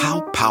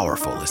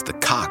powerful as the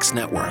Cox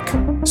network.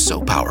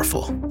 So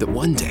powerful that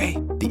one day,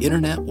 the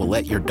internet will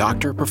let your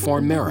doctor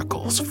perform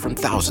miracles from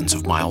thousands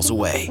of miles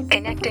away.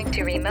 Connecting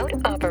to remote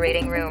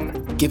operating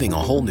room. Giving a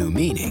whole new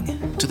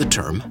meaning to the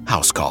term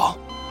house call.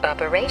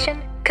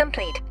 Operation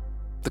complete.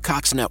 The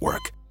Cox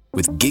network.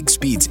 With gig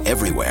speeds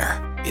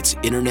everywhere. It's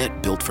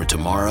internet built for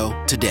tomorrow,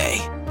 today.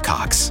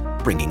 Cox,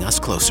 bringing us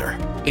closer.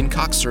 In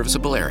Cox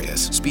serviceable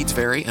areas, speeds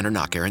vary and are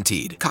not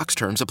guaranteed. Cox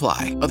terms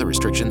apply. Other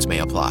restrictions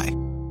may apply.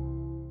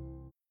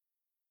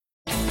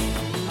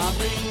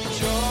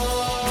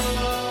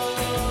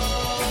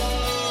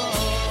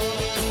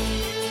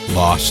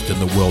 Lost in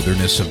the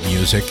wilderness of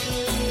music?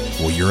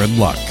 Well, you're in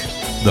luck.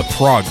 The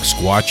Prog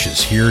Squatch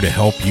is here to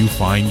help you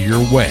find your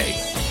way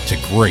to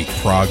great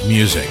prog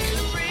music.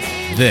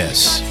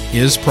 This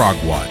is Prog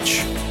Watch,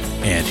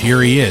 and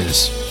here he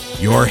is,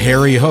 your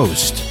hairy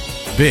host,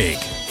 Big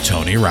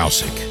Tony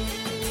Rousick.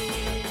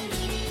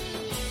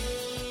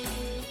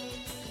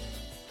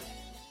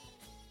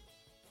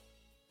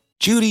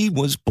 Judy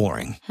was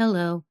boring.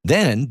 Hello.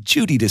 Then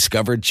Judy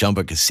discovered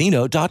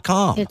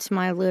ChumbaCasino.com. It's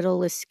my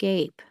little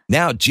escape.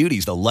 Now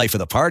Judy's the life of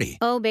the party.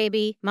 Oh,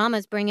 baby,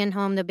 mama's bringing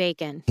home the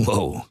bacon.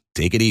 Whoa,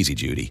 take it easy,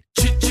 Judy.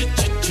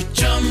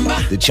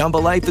 The Chumba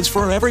life is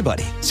for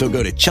everybody. So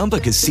go to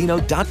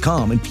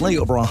ChumbaCasino.com and play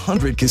over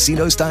 100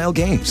 casino-style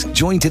games.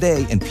 Join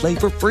today and play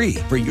for free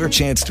for your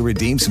chance to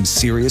redeem some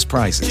serious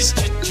prizes.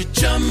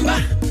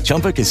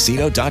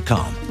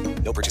 ChumbaCasino.com.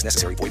 No purchase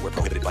necessary. Void where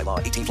prohibited by law.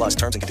 18 plus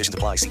terms and conditions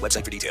apply. See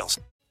website for details.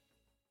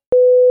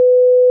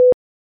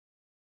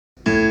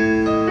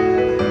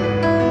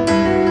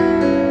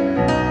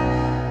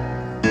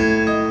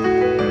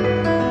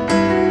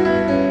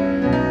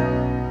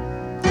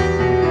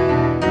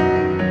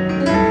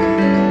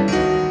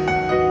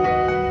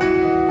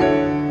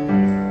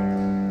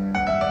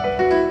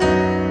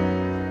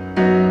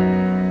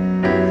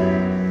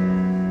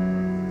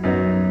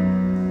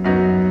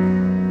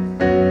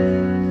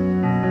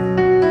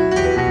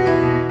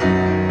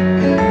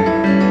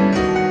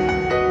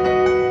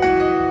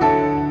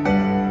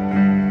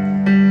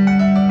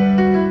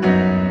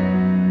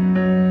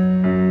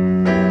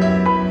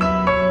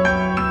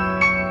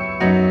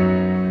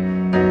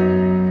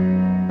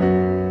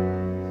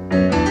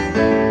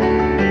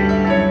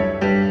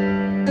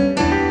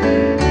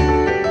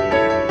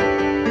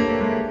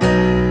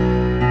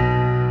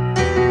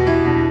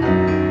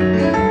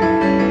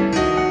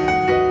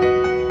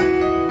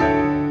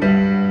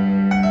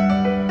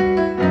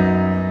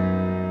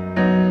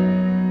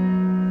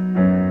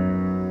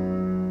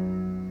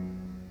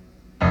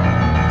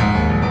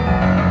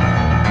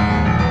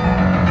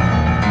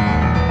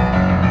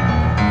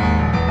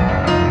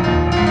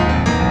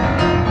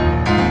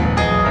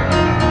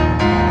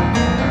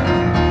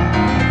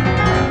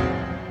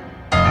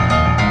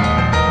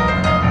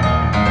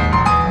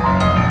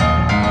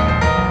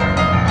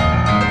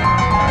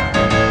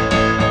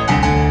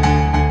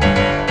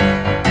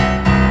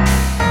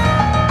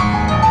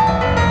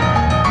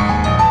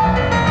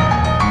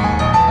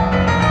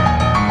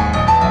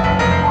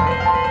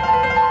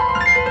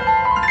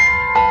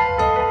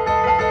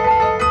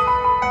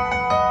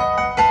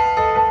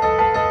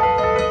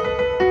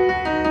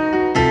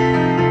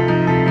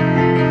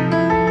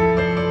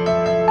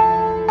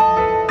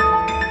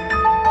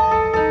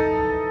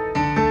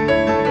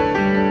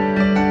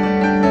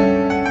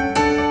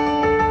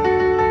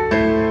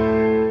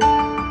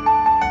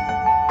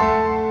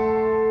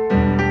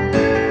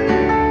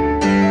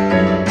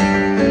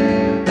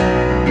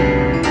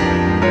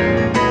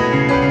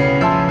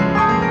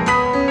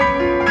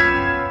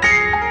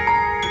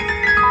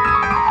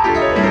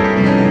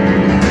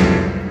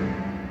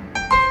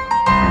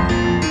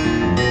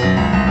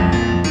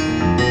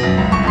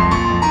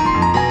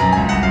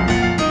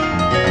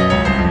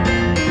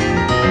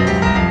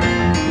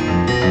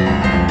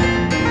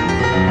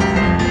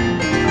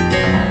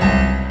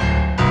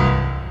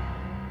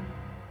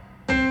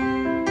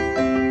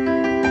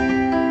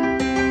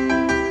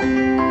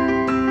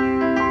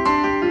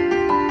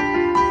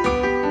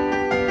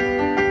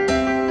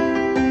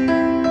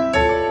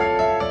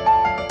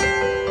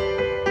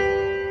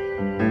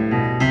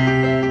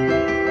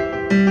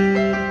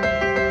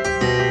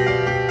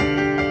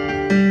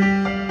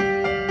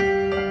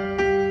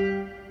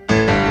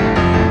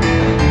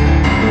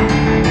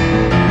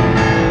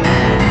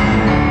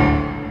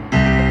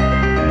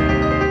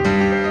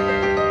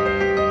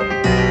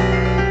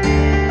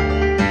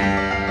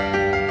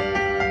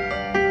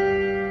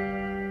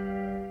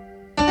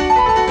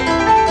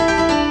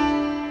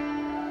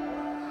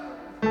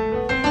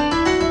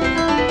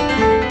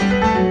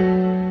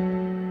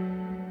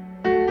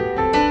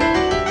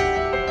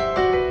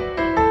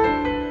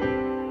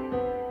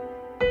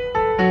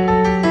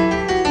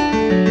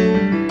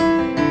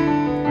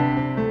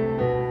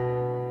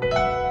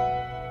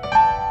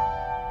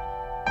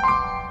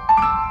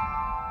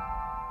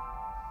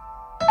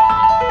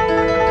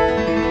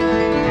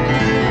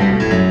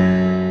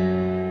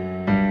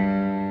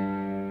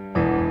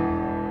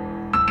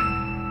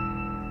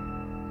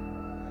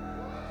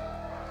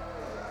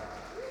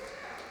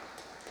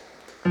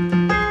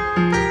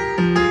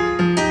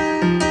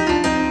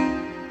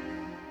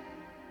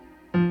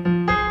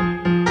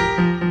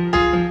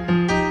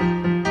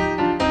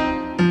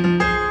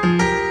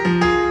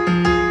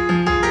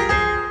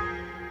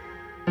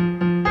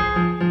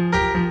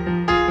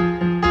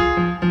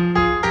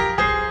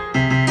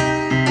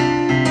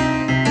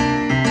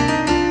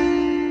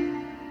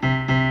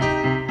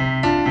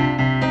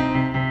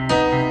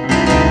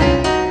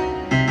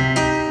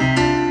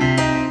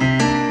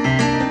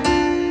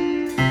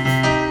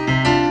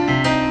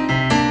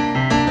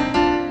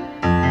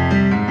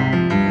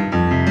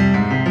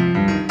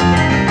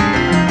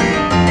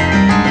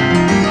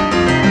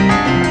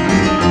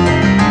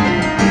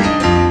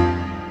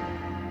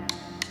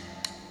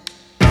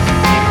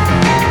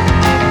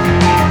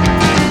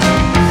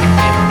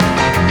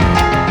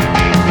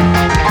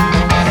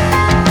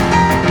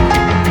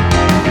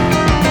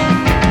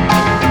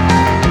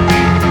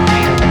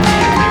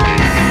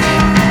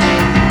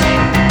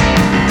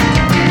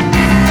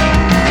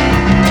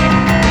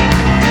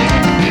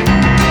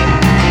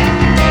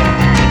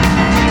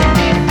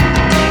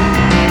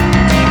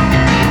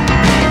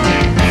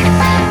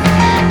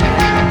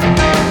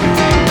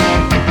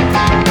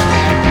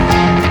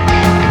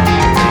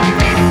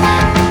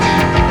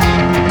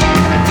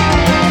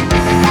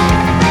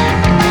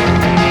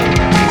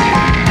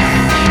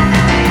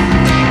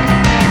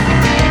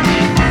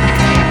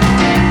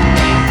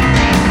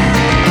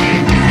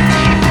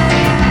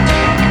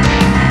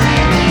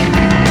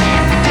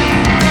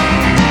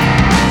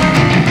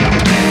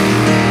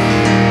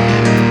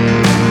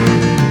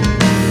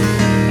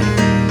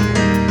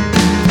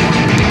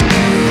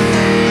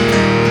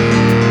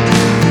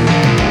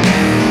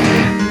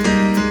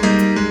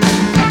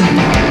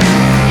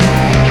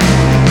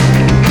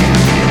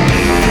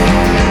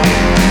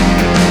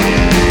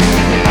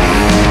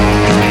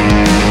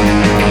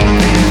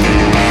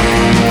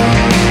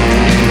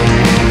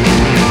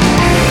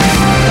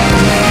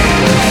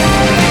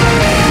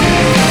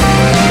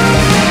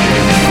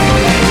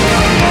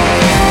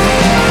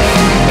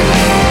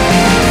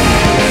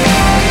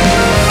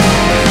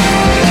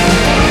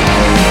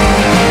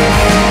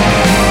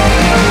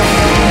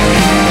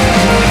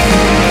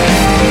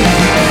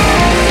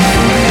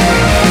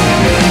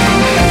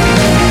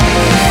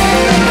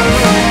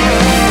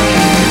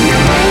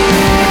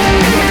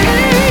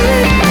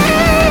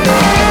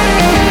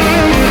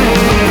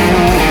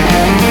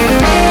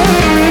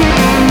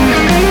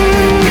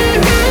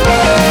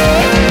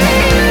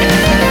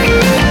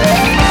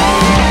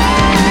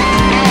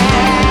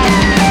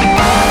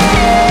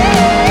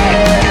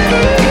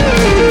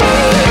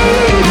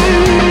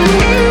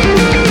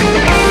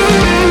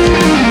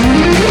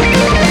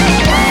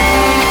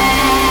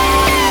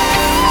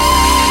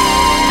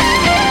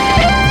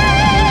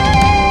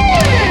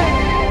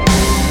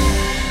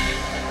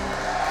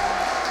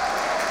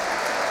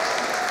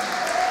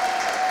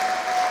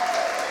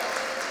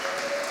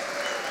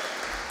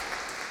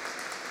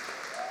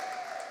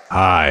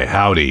 Hi,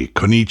 howdy,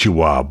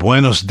 konnichiwa,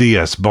 buenos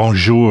dias,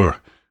 bonjour,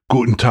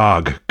 guten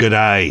tag,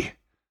 g'day.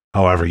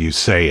 However you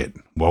say it.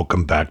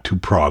 Welcome back to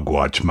Prog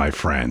Watch, my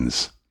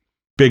friends.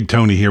 Big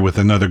Tony here with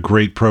another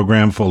great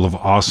program full of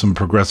awesome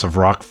progressive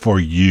rock for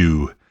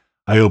you.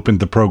 I opened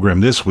the program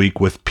this week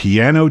with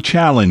Piano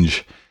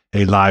Challenge,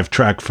 a live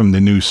track from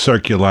the new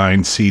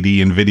Circuline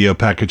CD and video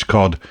package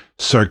called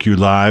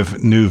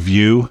Circulive New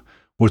View,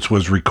 which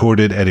was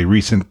recorded at a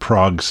recent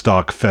Prog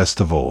Stock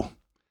Festival.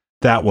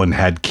 That one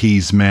had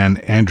Keys man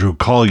Andrew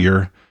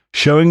Collier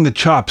showing the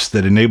chops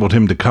that enabled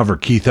him to cover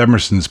Keith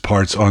Emerson's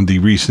parts on the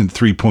recent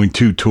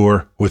 3.2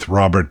 tour with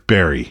Robert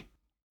Barry.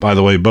 By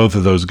the way, both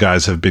of those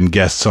guys have been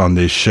guests on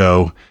this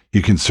show.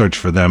 You can search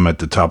for them at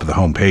the top of the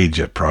homepage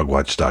at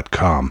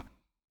progwatch.com.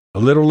 A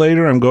little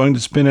later, I'm going to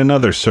spin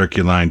another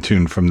Circuline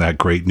tune from that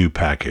great new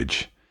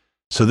package.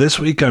 So this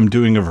week, I'm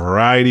doing a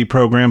variety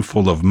program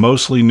full of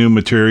mostly new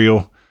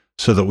material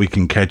so that we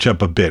can catch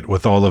up a bit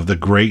with all of the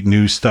great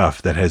new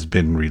stuff that has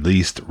been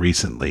released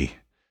recently.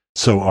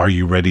 So are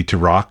you ready to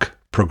rock?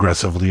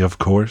 Progressively, of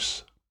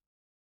course.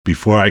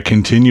 Before I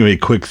continue, a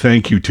quick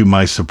thank you to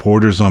my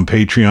supporters on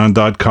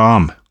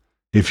patreon.com.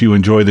 If you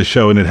enjoy the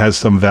show and it has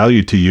some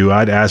value to you,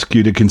 I'd ask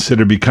you to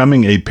consider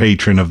becoming a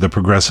patron of the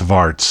Progressive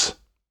Arts.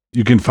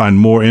 You can find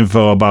more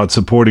info about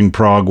supporting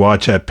Prog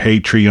Watch at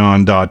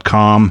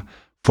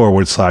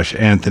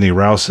patreon.com/Anthony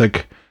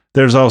Rousick.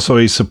 There's also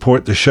a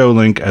support the show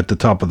link at the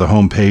top of the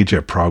homepage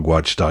at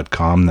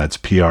progwatch.com. That's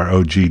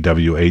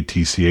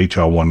PROGWATCH,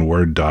 all one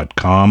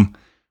word.com,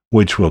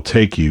 which will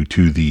take you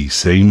to the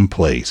same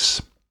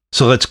place.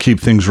 So let's keep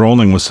things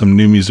rolling with some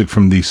new music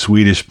from the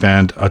Swedish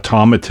band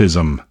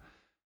Automatism.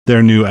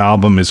 Their new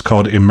album is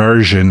called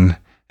Immersion,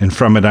 and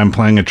from it I'm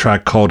playing a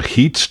track called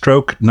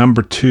Heatstroke No.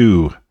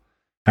 2.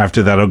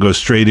 After that I'll go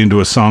straight into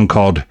a song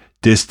called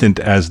Distant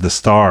as the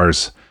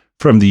Stars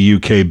from the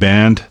UK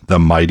band The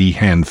Mighty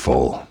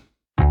Handful.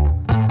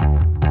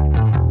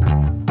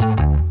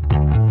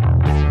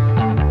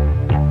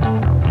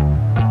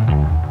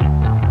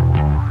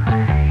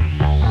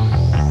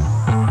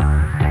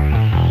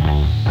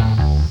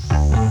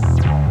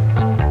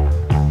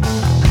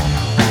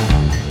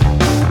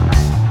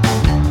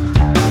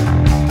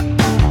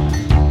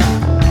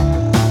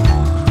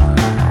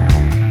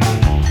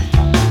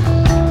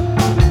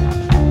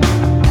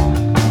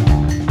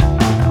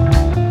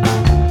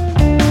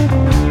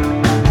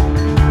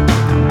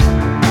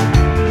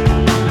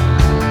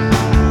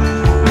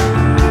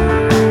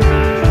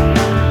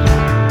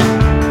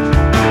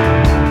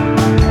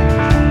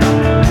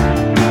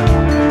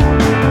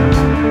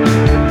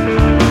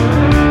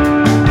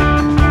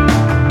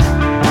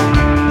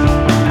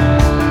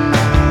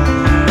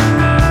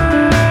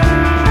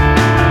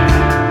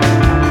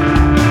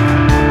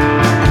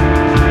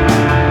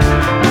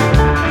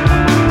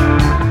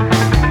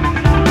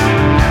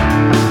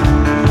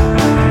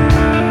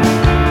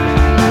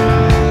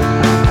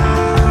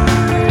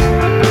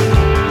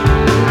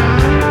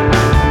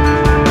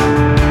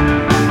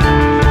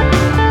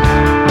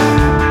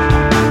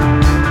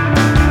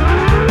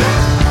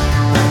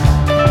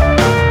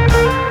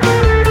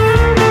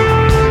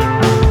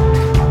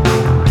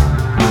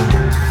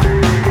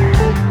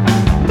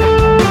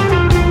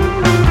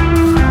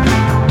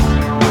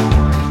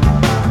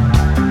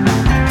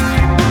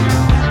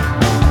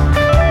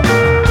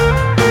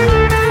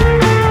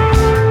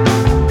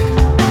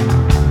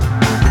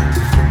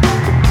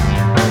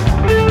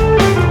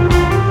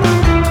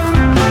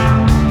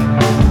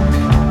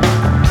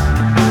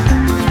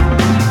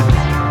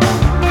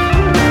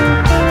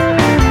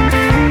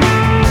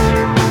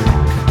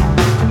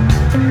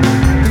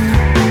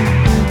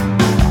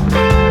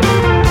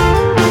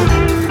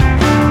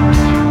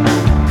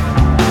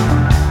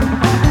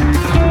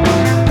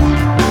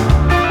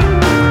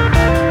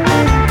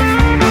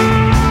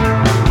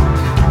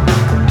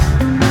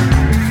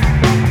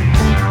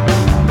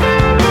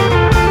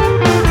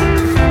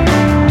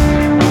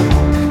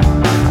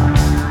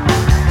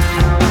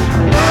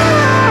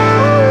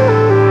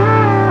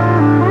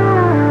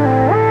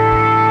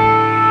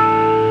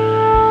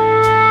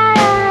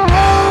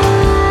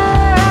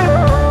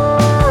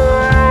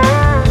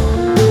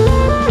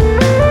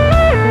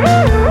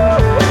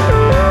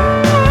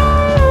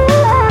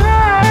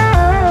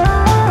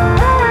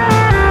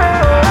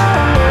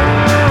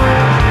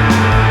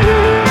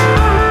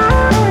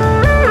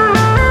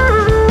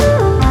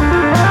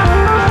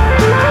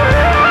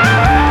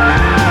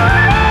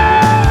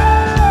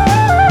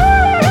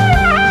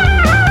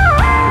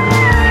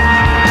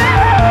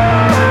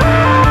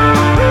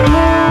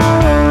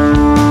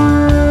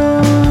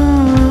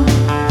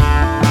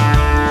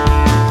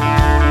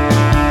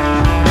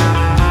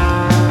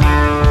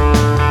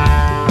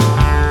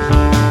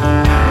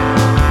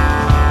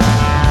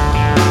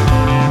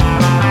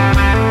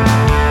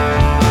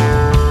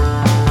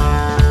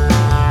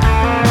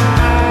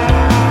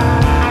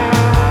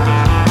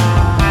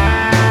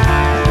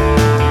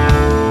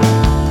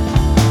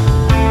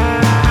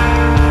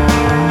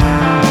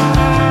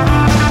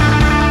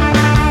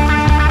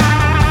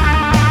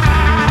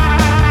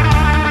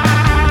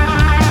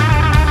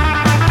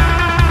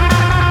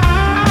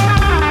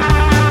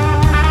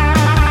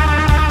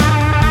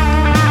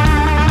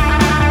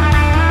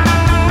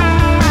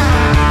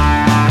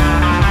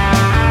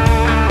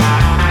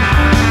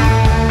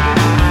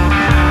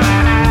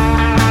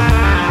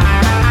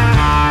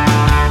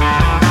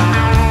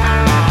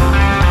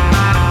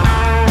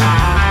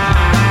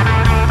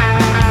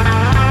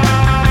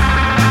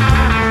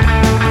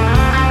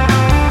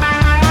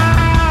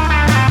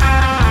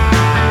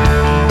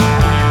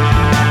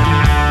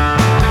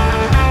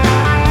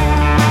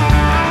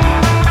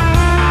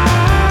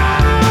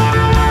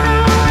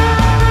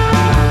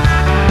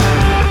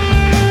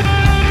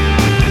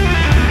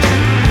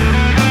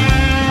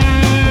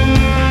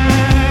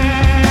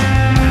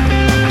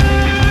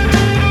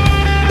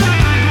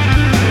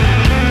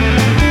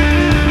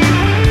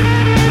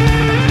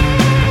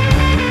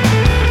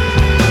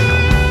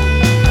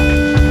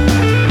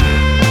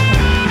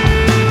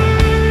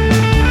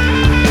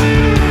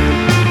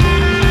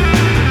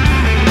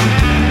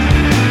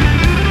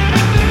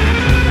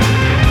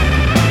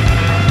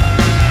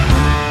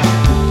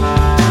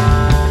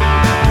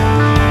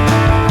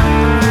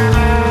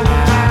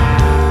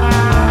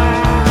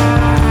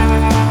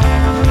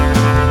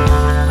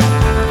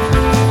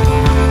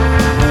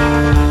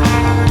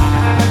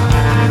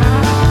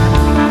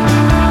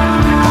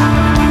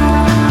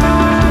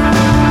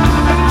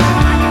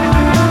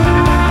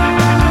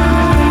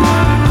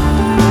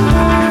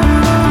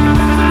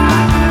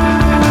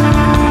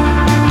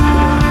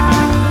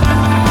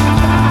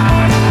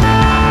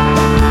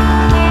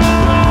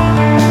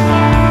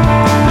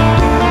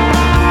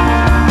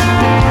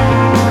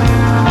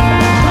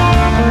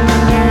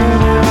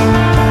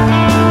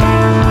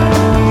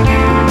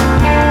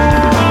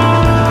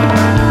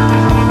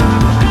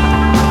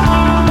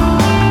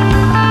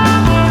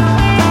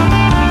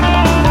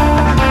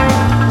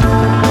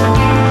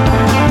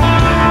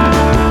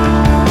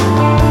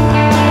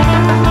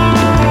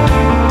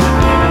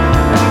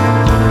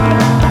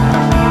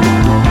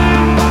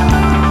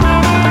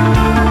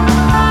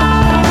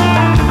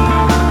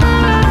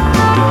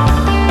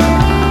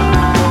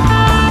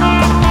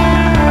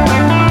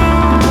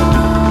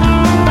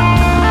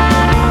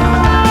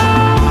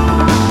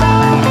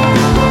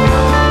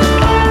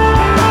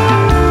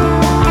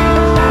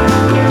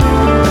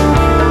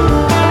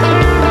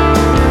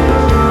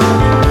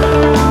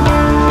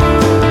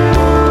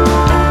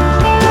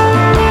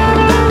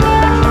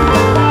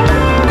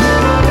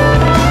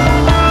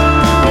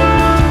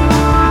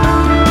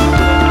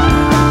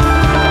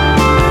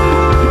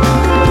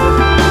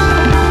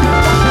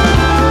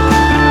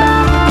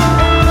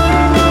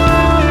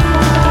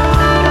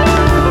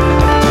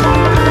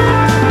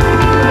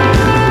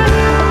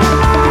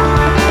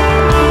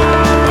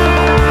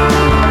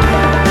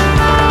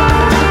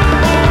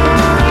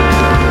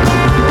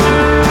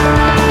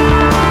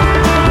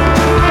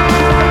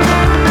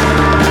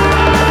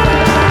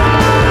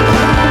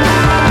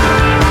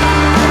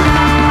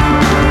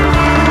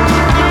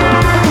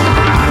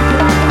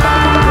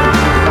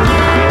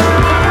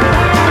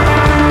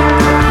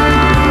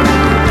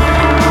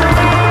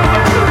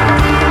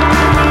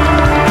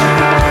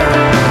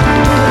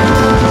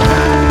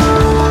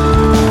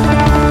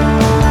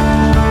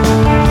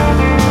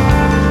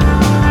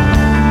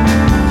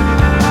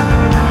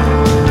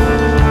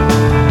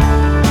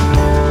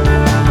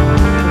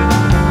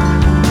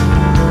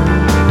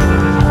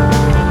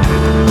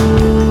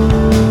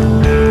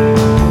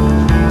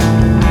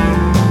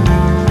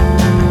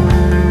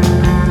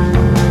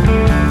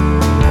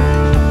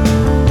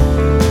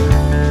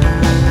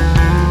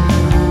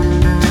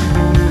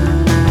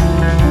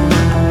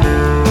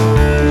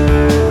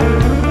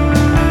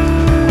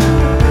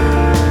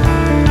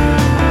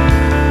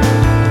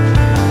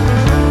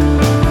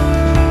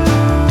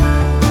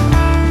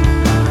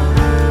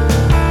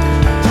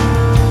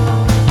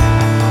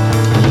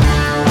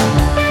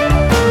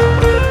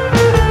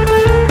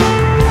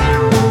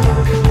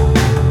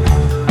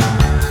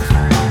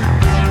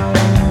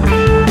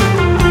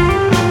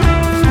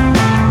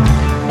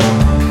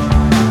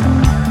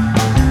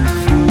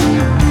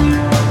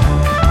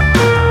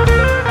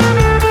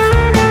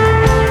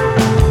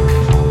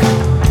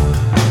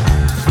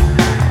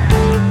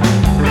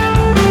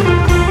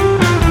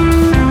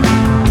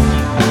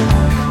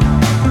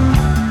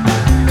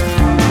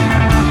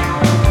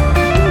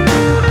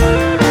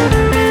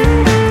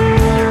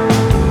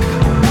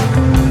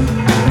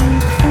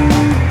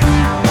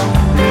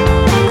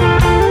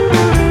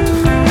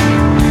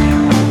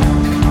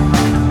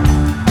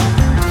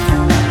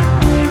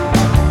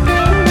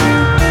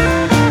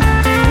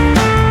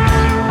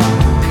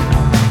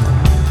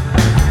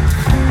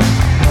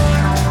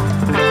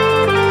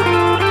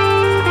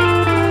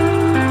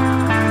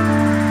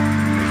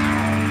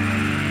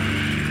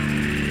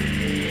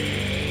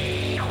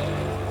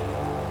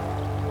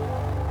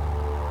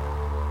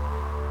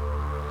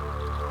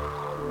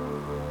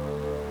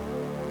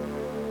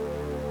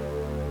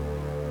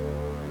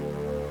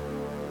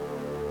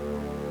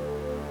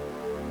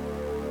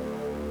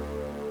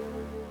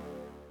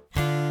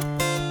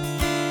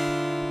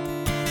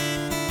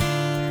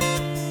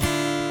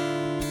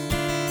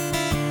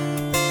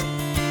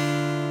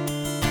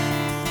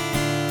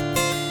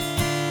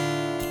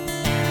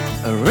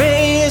 I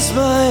raise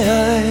my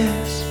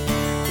eyes.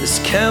 This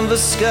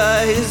canvas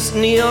sky is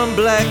neon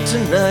black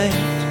tonight,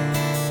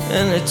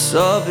 and it's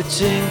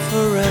orbiting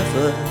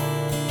forever.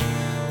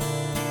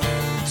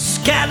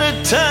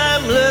 Scattered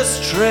timeless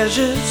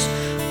treasures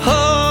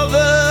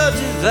hover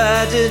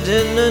divided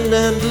in an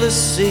endless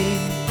sea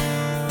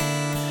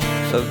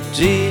of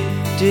deep,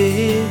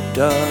 deep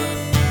dark.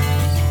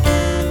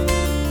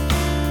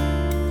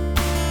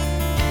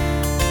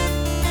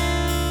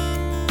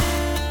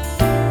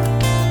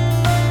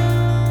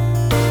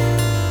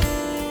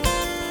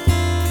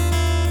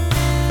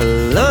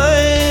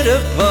 Light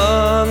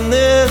upon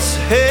this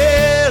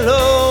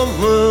halo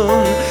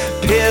moon,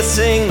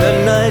 piercing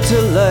the night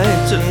to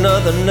light,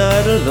 another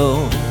night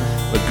alone,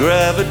 where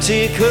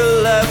gravity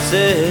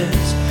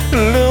collapses,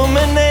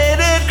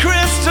 illuminated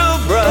crystal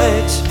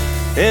bright,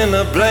 in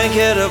a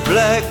blanket of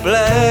black,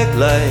 black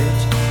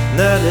light.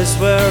 That is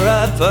where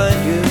I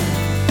find you,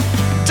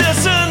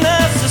 distant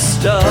as the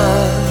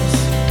stars,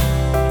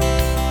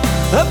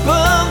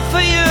 above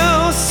for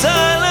you,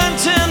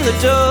 silent in the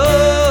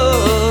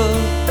dark.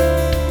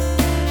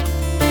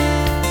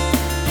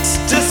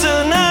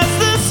 Distant as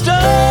the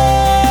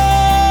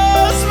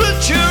stars,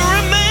 but you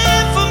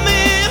remain for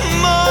me,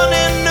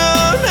 morning,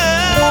 noon,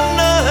 and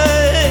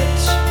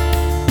night.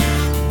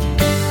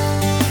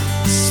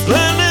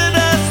 Splendid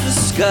as the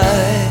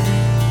sky,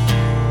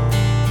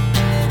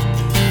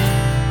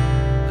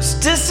 as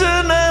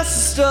distant as the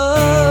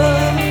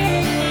stars.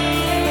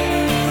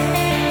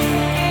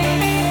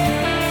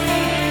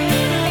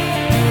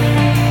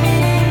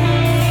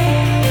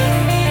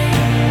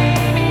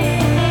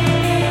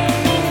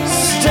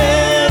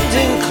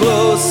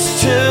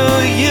 Close to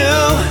you,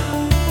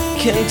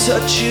 can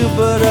touch you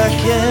but I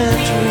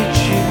can't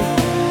reach you.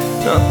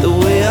 Not the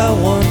way I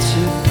want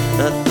to,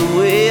 not the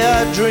way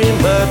I dream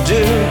I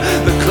do.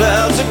 The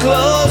clouds are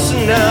closer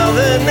now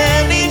than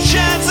any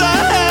chance I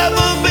have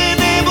of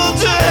being able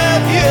to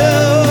have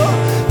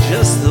you.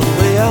 Just the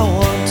way I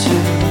want to,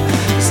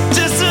 as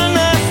distant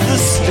as the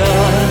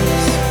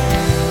stars.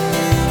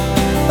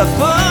 I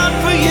burn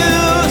for you,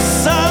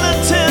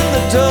 silent in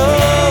the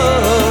dark.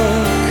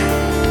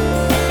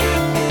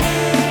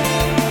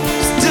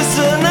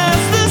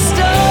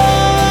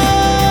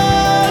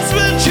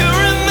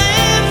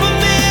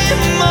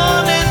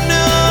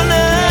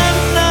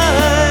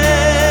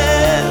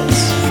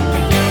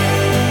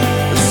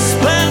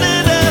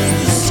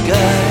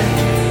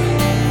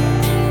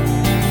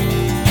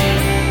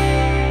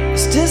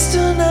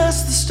 Distant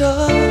as the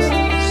stars.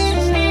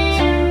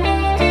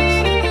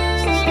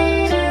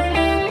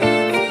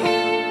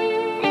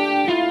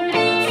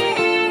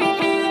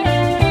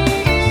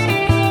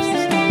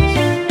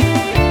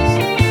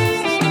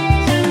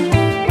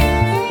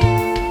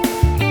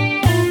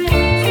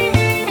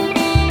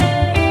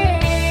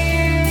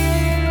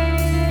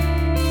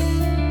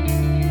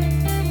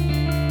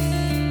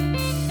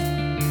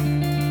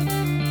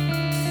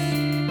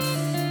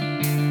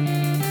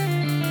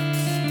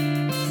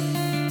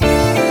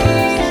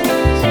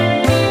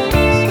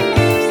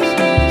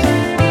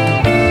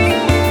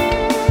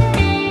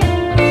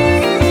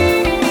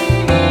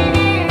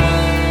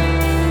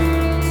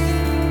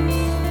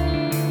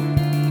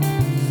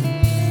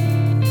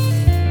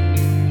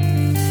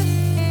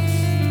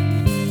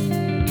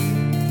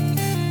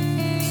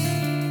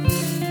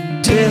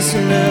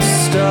 Distant as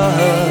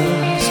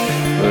stars,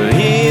 or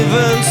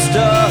even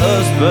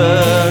stars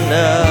burn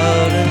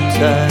out in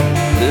time.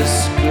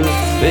 This could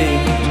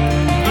fade.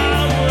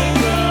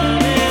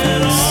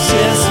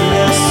 Distant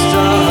as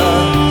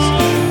stars,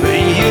 but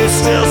you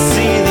still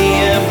see the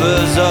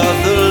embers of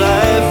the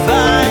life I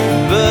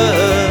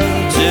burn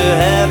to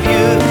have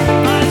you.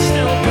 I'm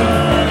still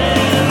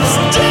burning.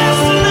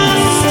 Distant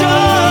as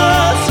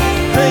stars,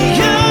 I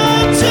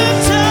yearn to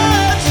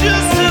touch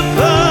just a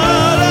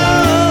part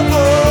of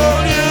all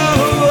you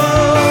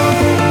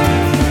are.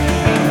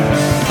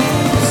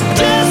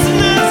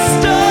 Distant as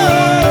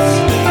stars,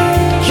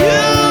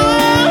 you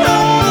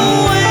will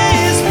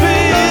always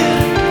be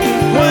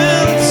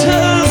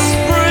winter,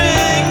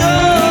 spring,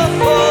 or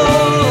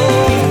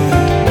fall,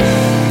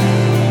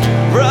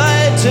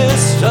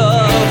 brightest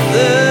of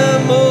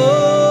them all.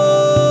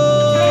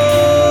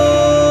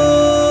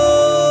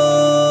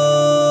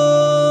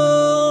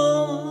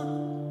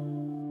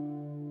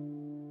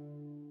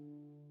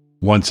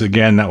 Once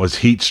again, that was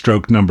Heat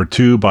Stroke number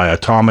 2 by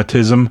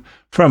Automatism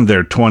from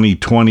their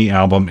 2020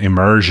 album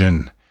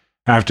Immersion.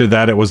 After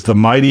that, it was The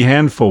Mighty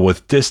Handful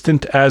with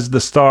Distant as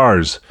the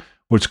Stars,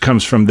 which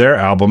comes from their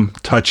album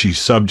Touchy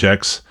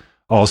Subjects,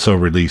 also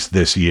released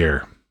this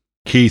year.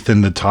 Keith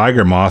and the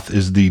Tiger Moth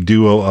is the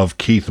duo of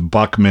Keith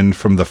Buckman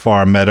from The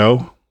Far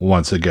Meadow,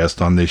 once a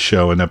guest on this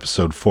show in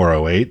episode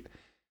 408,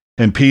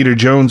 and Peter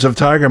Jones of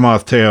Tiger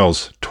Moth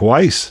Tales,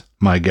 twice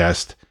my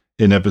guest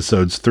in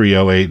episodes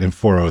 308 and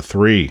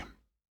 403.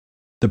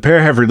 The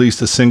pair have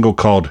released a single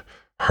called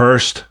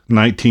Hearst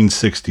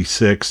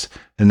 1966,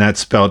 and that's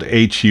spelled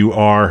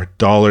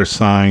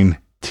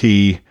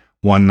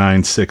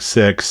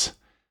HUR$T1966,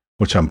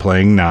 which I'm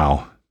playing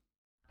now.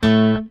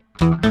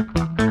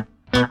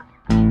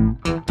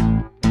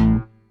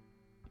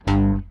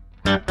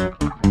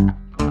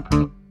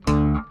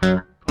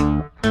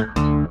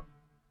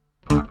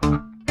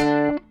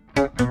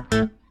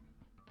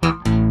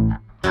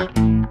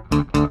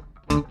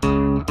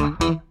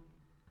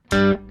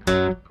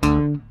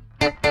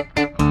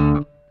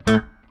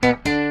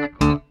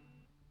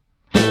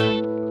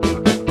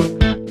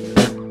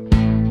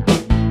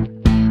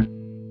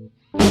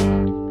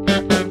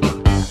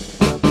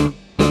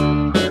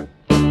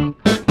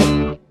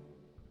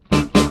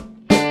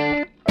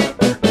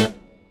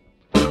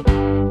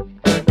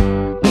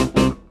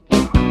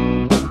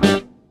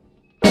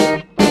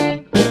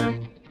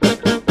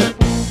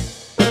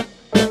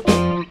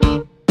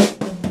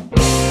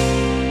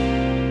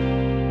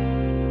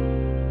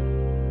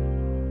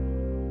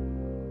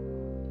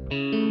 Bobby,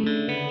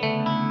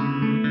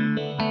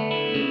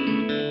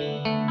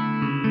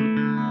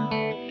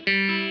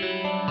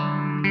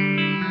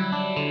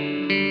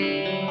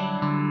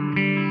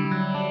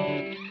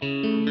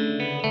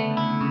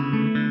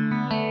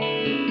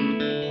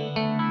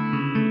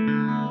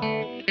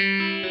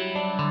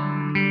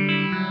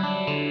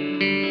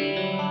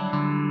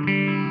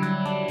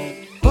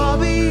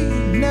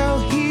 now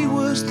he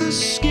was the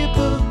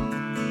skipper,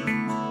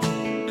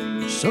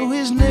 so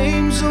his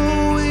name's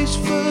always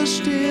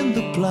first in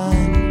the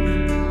plan.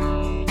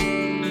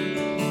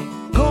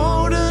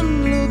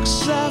 Gordon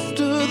looks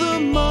after the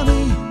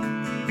money.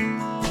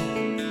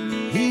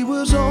 He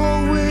was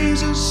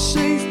always a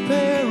safe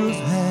pair of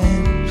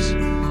hands.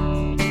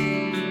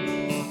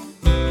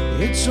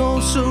 It's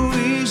all so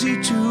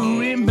easy to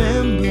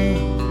remember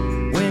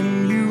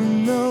when you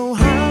know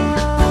how.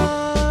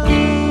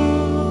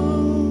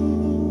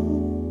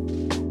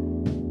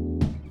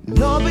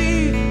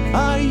 Nobby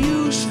I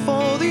used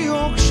for the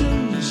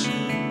auctions,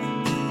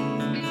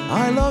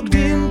 I logged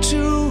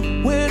into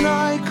when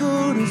I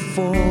could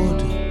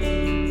afford.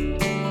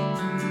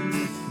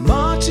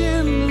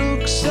 Martin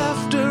looks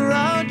after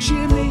our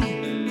Jimmy.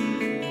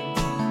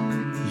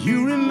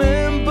 You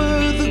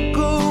remember the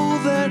goal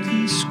that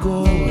he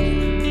scored.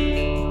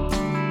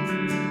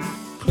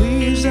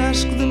 Please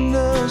ask the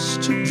nurse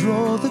to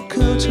draw the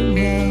curtain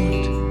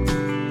round,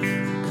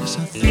 'cause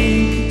I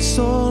think it's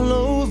all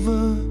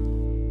over.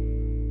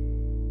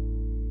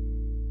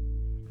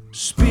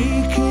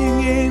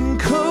 Speaking in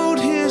code,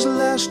 his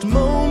last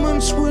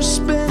moments were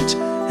spent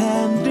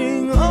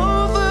handing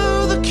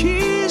over the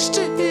keys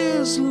to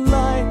his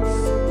life.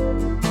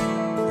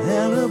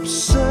 An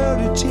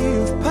absurdity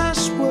of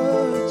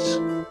passwords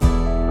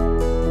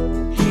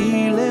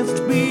he left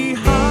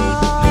behind.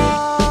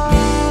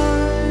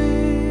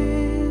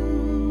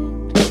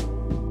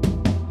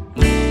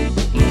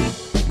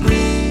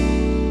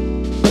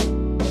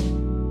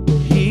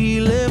 He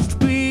left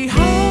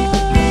behind.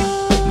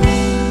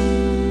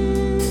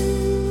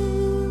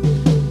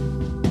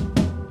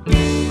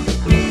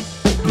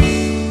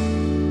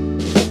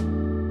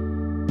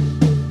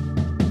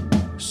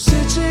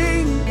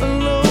 Sitting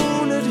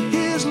alone at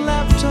his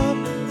laptop,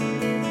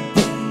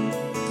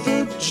 the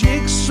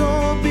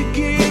jigsaw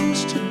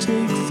begins to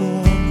take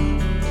form.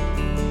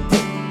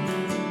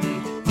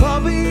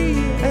 Bobby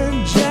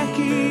and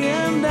Jackie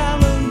and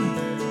Alan,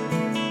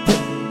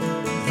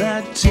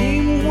 that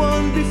team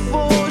won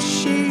before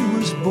she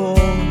was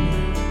born.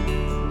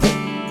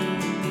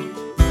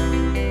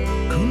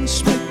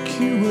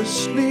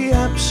 Conspicuously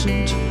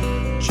absent,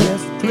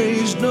 Jeff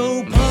plays no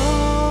part.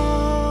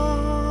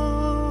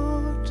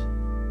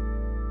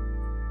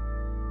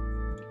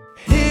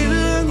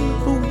 Hidden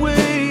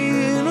away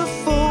in a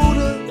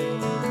folder,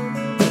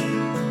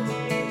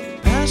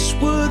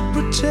 password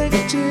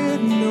protected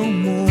no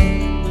more.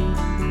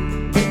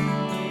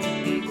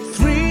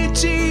 3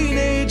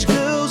 teenage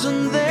girls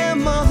and their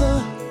mother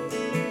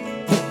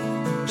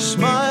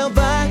smile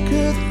back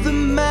at the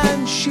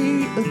man she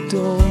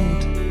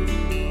adored.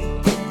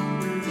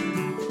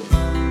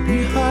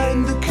 Behind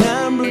the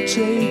camera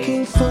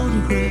taking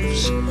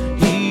photographs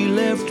he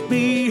left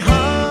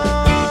behind.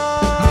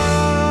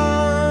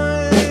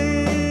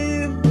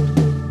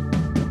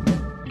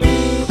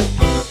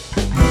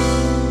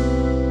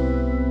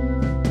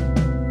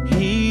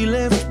 He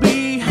left behind.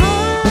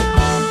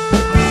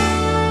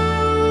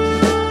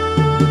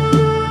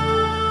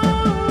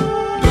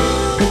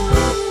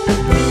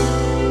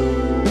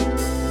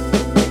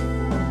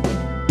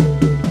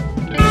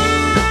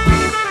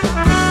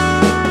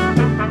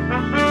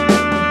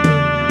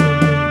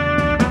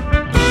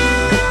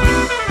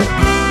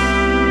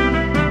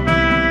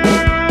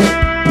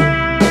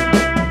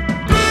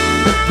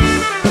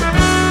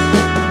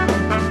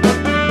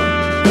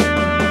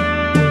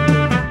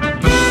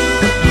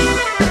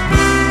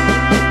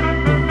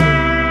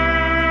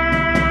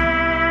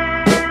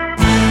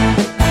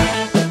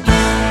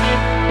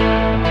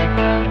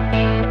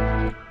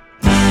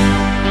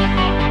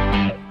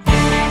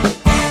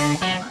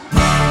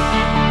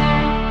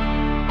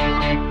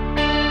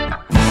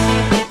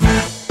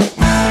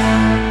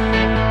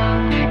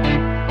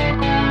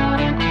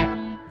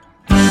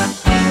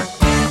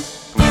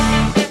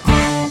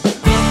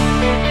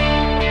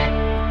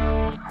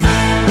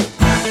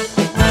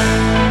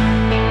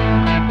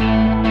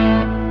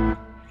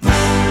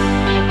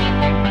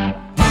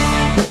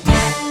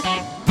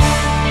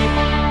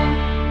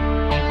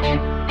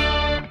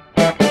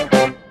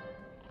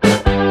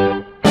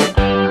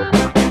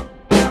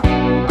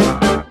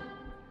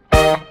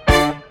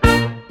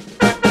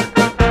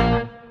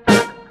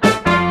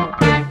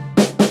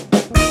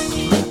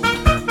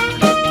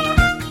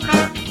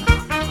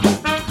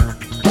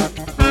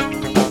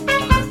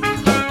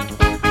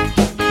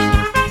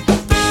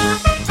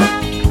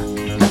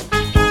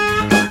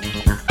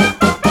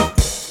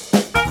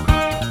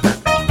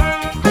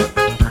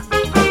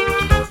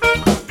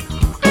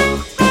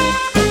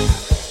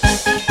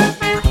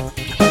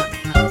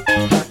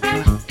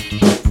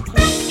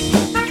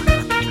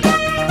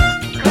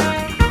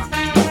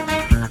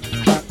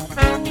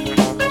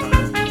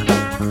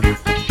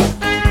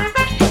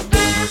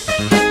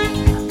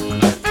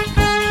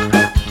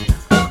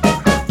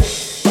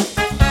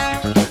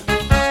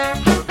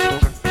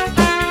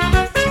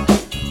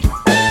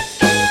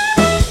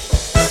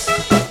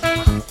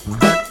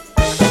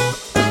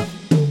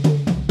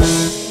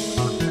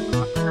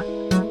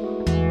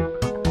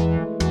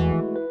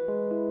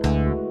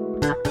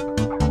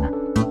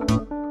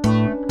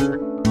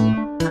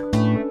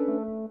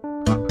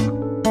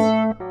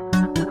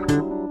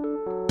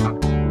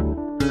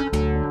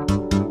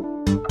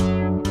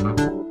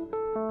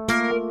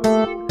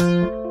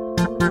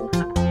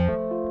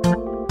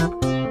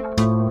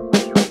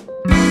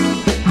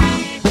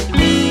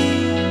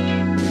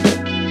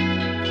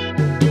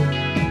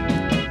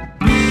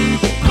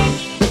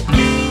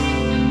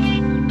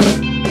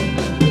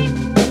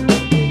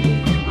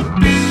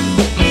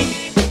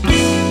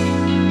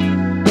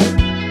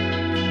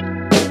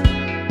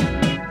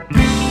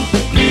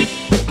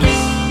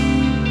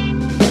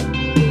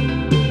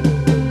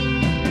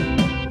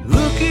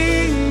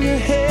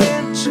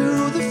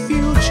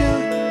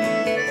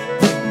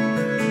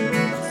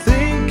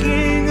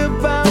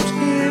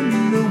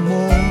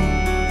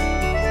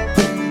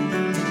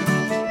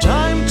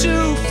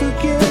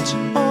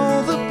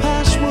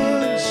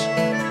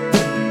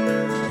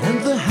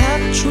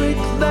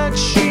 that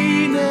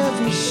she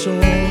never saw.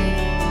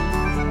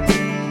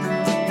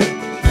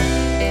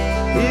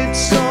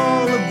 It's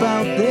all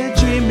about their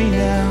Jimmy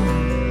now.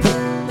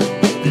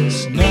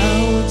 'Cause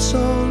now it's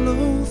all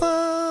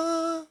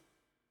over.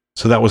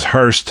 So that was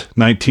Hearst,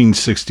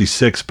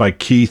 1966 by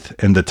Keith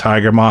and the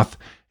Tiger Moth,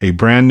 a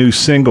brand new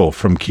single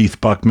from Keith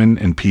Buckman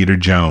and Peter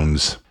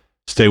Jones.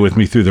 Stay with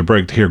me through the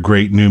break to hear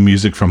great new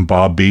music from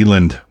Bob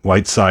Beeland,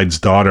 Whiteside's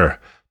Daughter,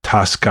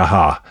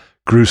 Taskaha,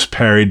 Bruce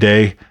Perry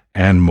Day,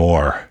 and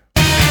more.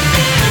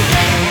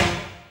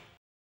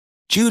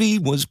 Judy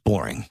was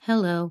boring.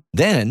 Hello.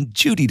 Then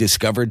Judy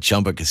discovered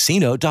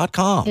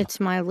ChumbaCasino.com. It's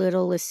my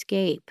little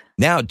escape.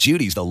 Now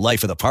Judy's the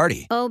life of the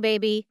party. Oh,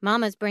 baby,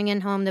 mama's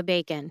bringing home the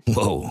bacon.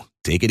 Whoa,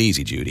 take it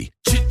easy, Judy.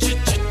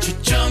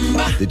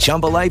 The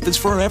Chumba life is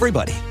for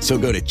everybody. So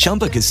go to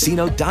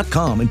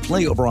ChumbaCasino.com and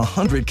play over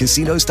 100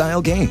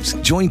 casino-style games.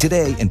 Join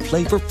today and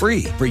play for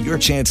free for your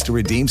chance to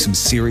redeem some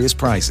serious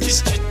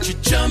prizes.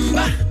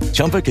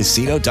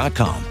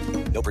 ChumbaCasino.com.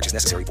 No purchase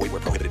necessary. Void where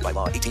prohibited by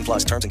law. 18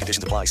 plus terms and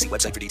conditions apply. See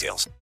website for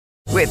details.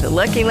 With the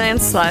Lucky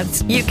Land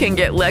Slots, you can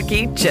get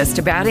lucky just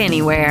about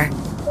anywhere.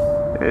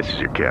 This is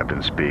your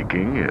captain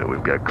speaking.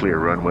 We've got clear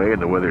runway and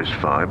the weather's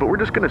fine, but we're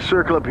just going to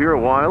circle up here a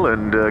while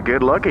and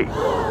get lucky.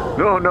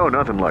 No,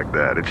 nothing like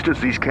that. It's just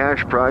these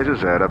cash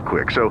prizes add up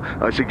quick. So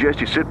I suggest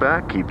you sit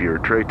back, keep your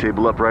tray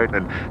table upright,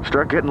 and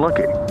start getting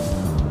lucky.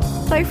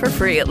 Play for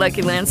free at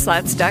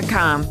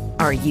LuckyLandSlots.com.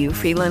 Are you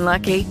feeling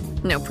lucky?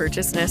 No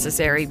purchase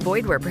necessary.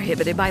 Void where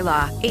prohibited by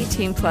law.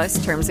 18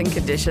 plus terms and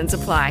conditions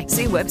apply.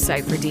 See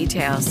website for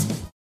details.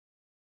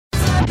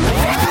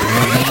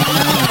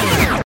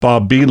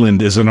 Bob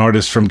Beeland is an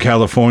artist from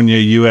California,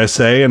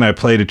 USA, and I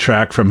played a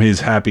track from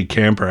his Happy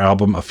Camper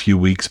album a few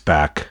weeks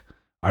back.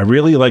 I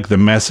really like the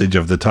message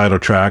of the title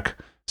track,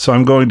 so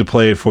I'm going to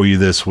play it for you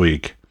this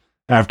week.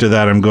 After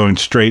that, I'm going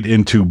straight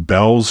into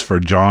Bells for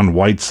John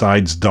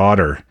Whiteside's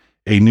Daughter,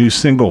 a new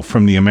single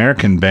from the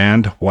American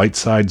band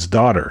Whiteside's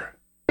Daughter.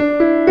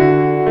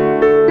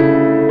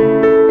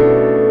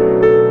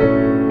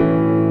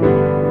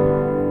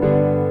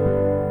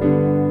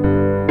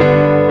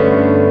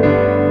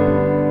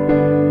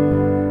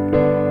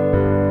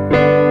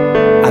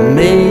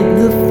 Made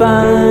the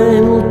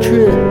final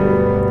trip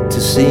to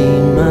see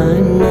my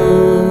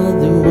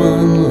mother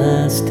one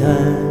last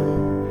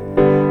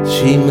time.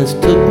 She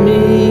mistook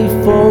me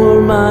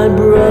for my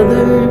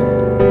brother,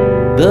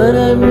 but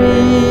I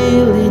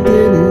really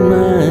didn't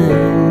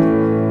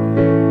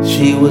mind.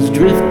 She was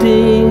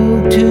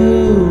drifting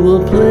to a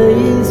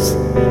place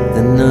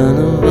that none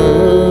of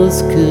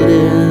us could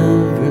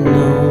ever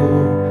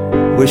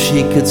know, where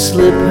she could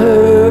slip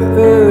her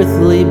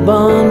earthly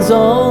bonds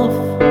off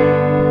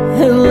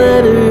and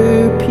let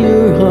her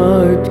pure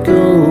heart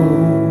go.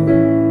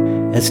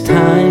 As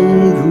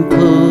time grew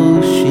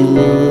close, she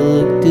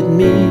looked at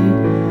me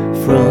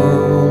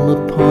from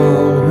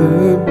upon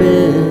her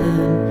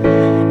bed,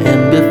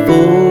 and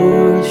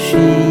before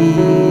she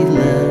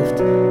left,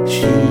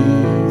 she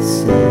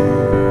said,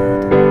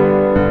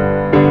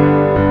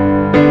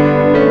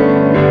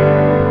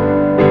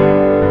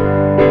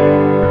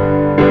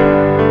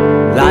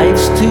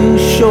 life's too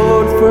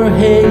short for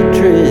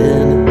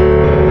hatred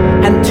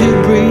and too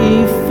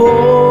brief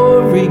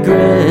for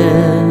regret.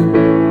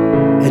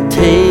 It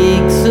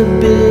takes a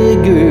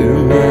bigger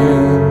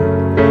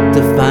man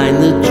to find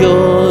the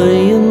joy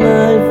in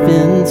life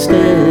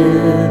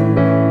instead.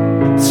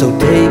 So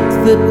take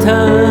the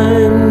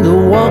time to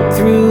walk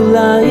through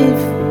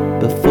life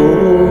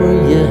before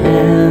you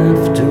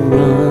have to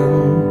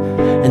run.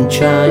 And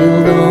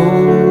child,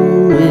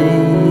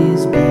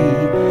 always be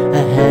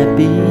a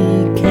happy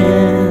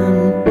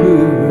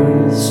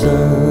camper's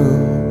son.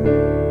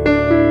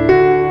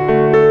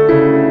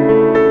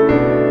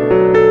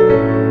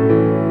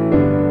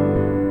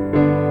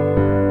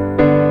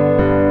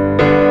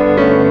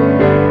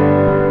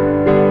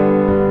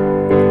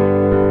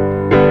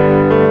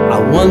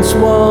 Once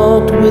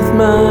walked with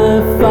my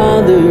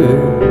father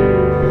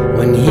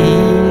when he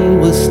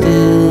was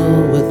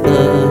still with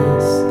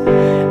us,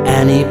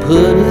 and he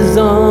put his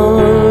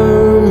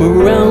arm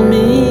around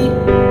me,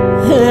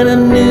 and I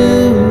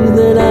knew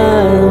that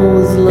I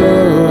was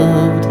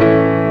loved.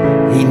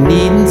 He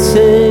needn't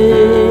say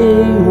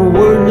a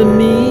word to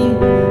me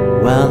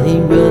while he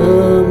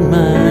rubbed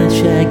my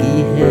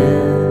shaggy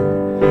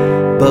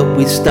head, but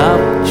we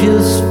stopped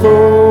just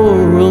for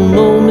a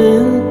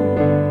moment.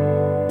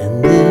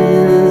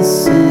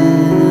 This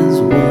is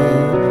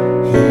what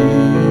he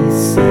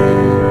said.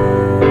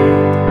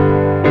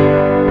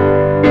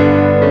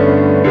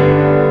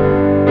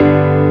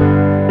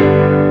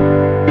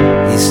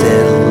 He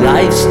said,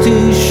 life's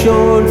too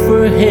short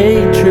for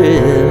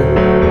hatred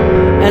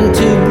and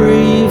too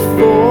brief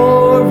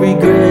for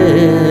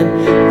regret.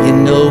 You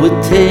know it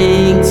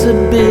takes a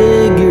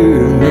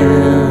bigger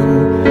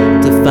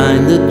man to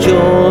find the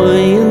joy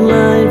in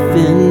life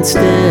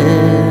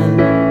instead.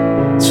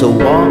 So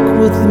walk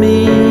with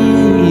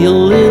me a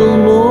little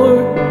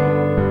more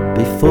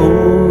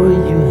before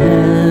you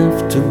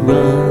have to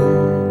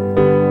run,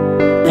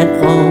 and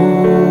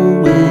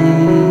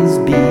always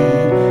be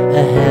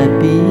a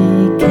happy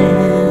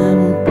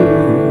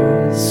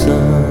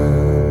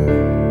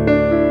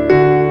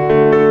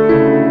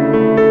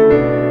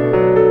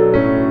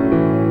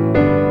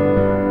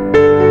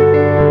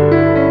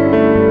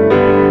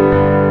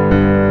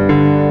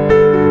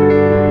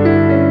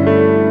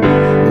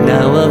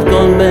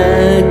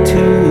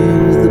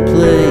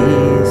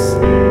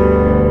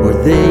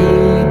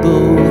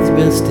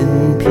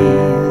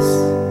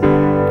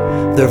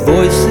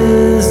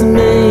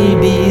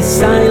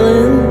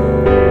silent,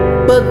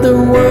 but their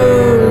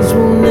words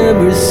will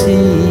never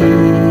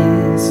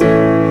cease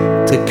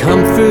to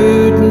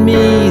comfort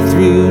me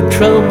through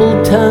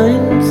troubled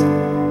times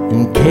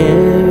and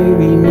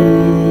carry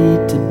me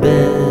to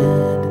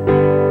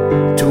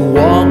bed, to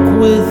walk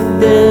with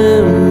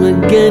them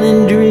again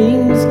in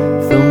dreams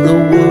from the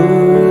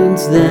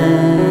words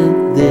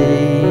that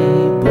they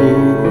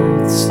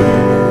both said.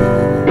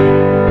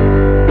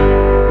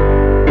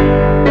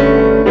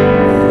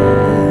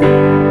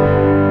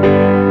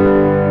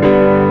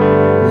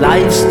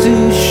 Life's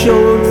too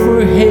short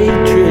for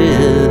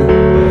hatred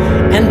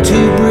and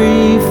too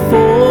brief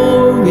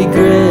for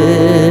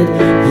regret.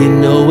 You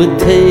know it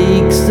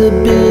takes a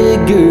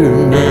bigger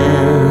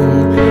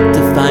man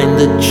to find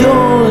the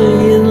joy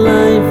in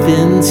life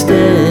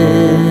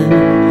instead.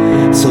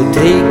 So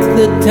take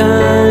the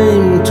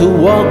time to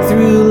walk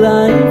through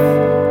life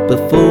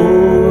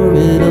before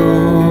it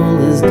all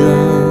is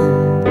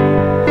done,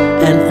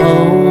 and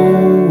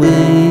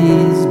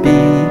always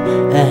be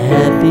a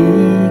happy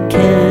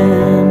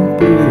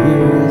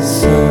camper's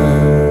son.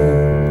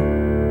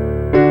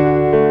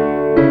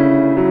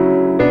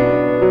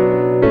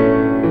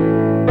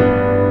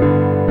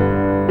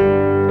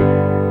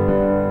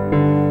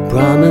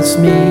 Promise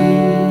me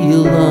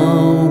you'll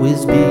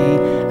always be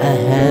a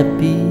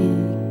happy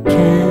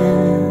camper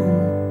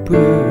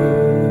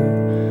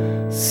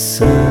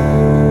son.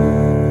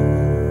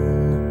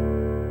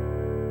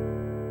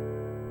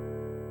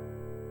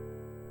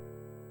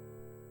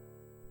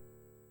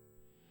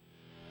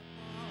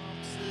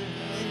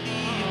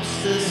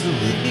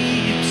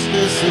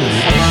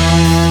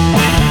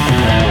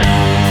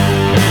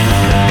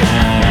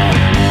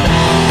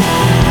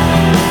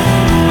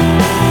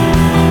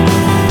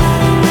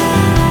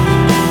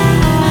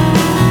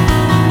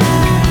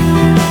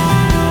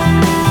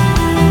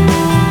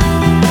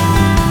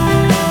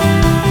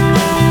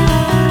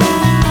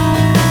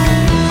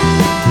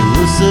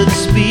 Such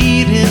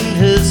speed in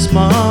her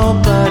small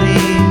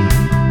body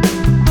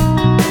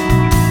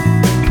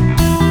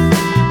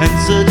and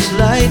such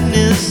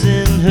lightness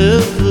in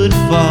her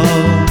footfall.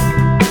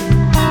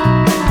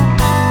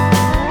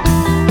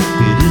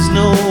 It is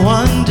no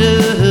wonder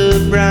her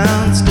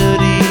brown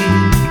study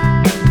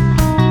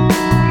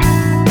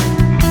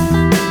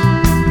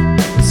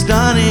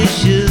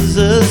astonishes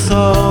us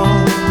all,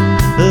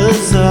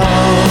 us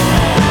all.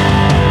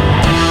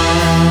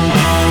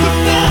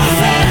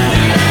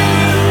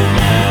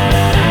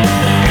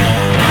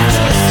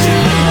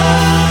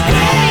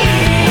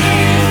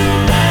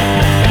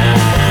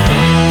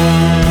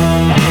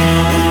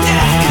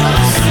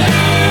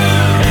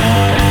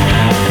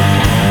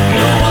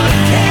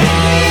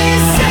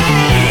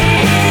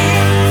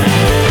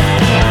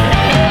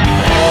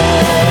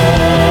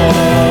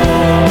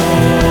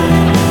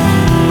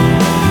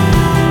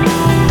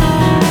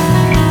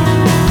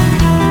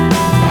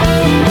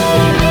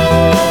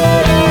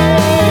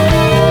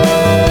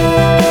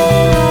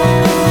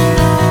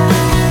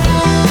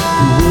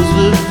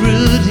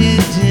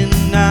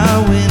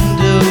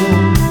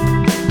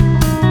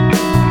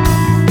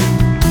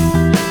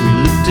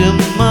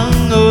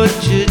 Among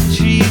orchard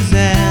trees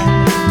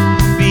and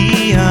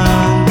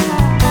beyond,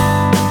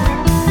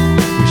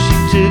 where she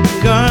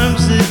took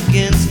arms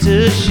against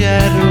her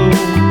shadow,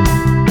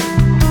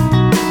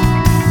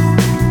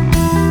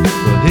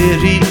 for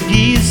harried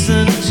geese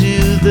unto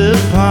the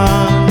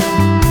pond,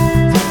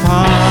 the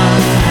pond.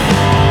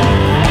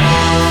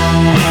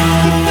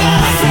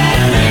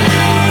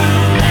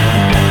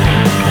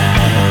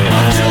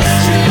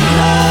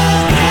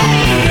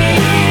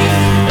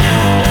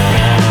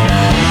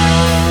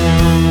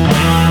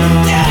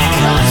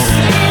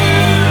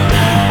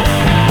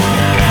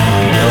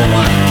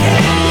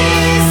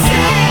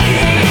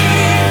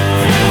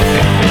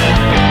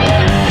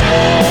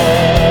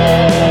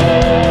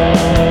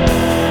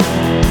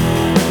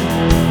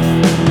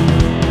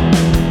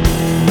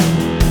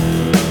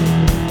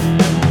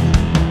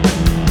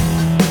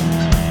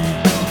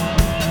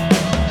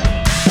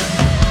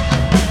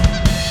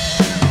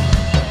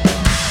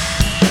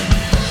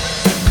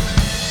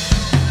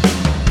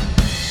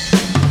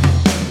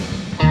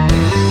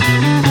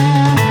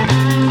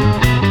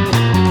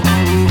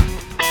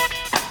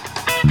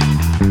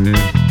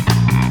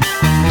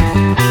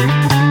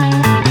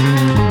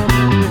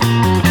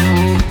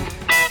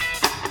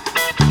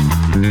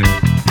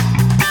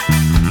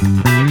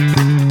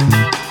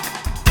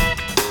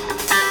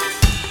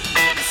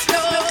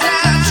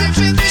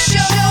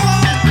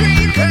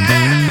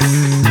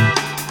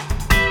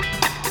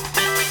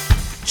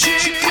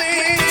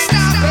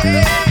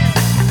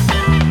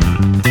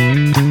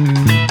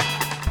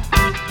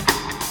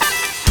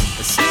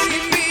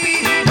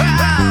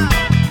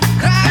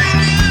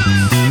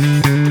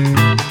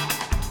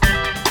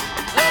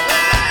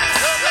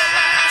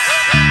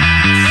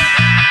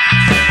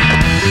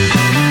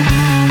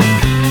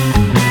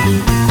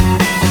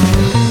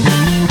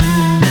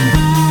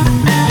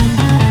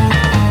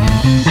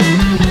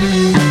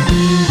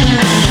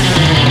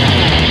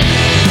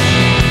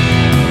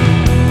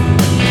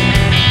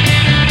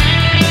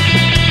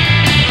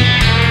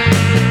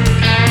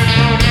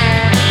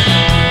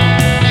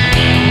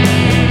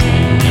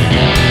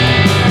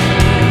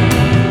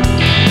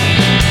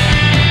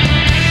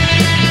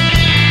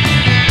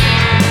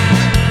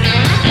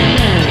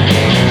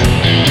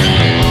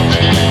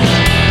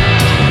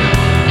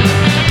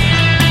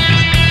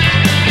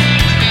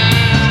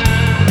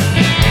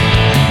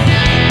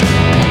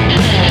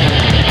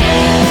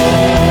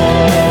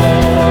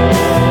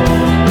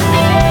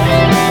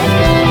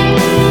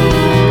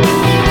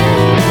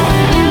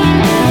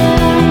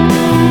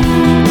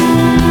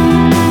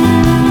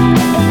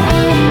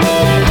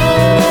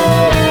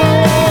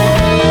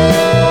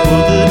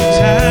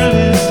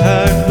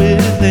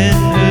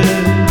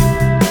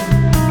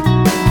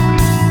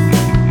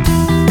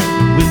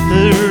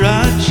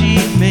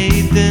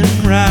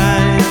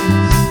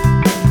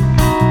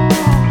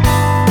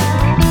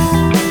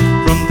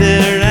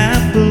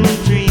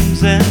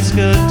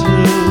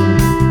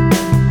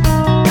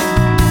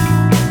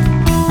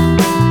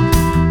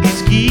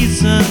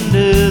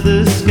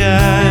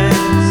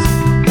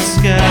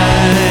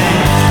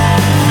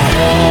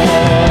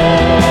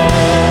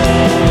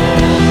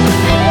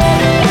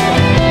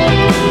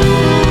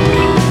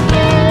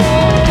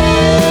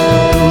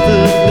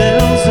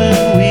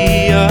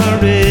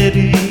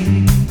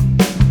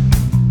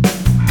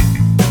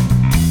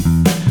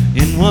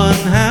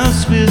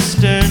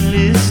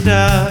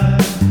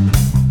 stars.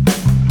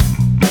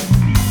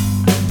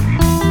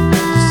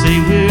 Say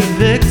we're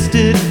vexed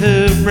at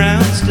her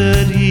brown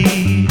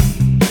study,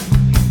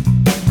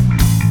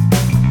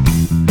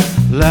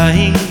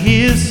 lying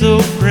here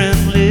so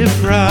primly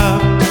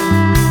proud.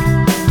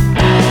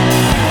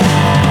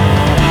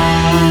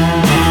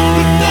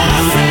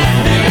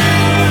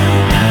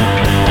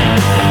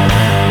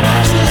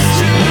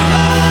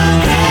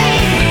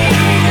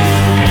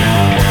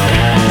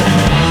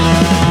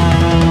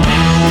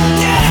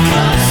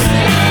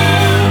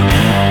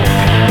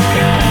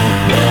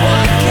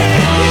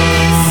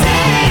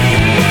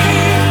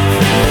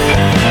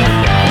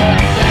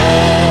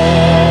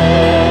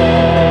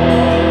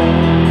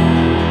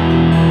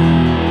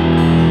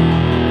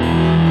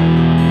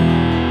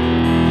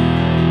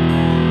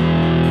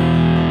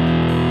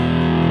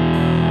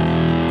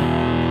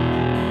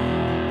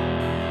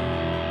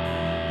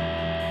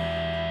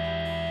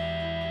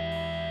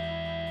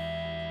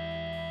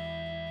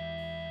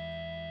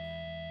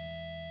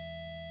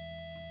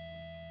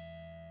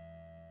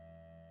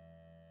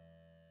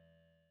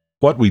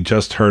 What we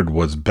just heard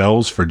was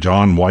Bells for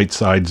John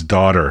Whiteside's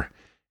Daughter,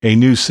 a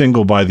new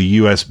single by the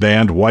U.S.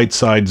 band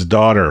Whiteside's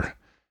Daughter.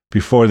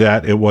 Before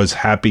that, it was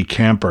Happy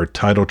Camper,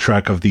 title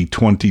track of the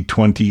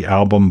 2020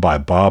 album by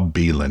Bob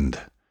Beeland.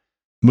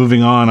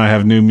 Moving on, I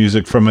have new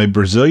music from a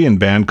Brazilian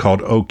band called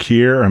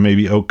Okyr, or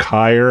maybe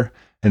Okyr,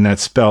 and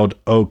that's spelled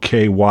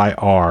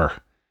O-K-Y-R.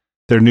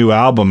 Their new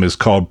album is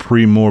called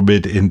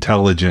Premorbid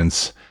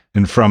Intelligence,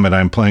 and from it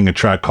I'm playing a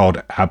track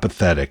called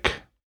Apathetic.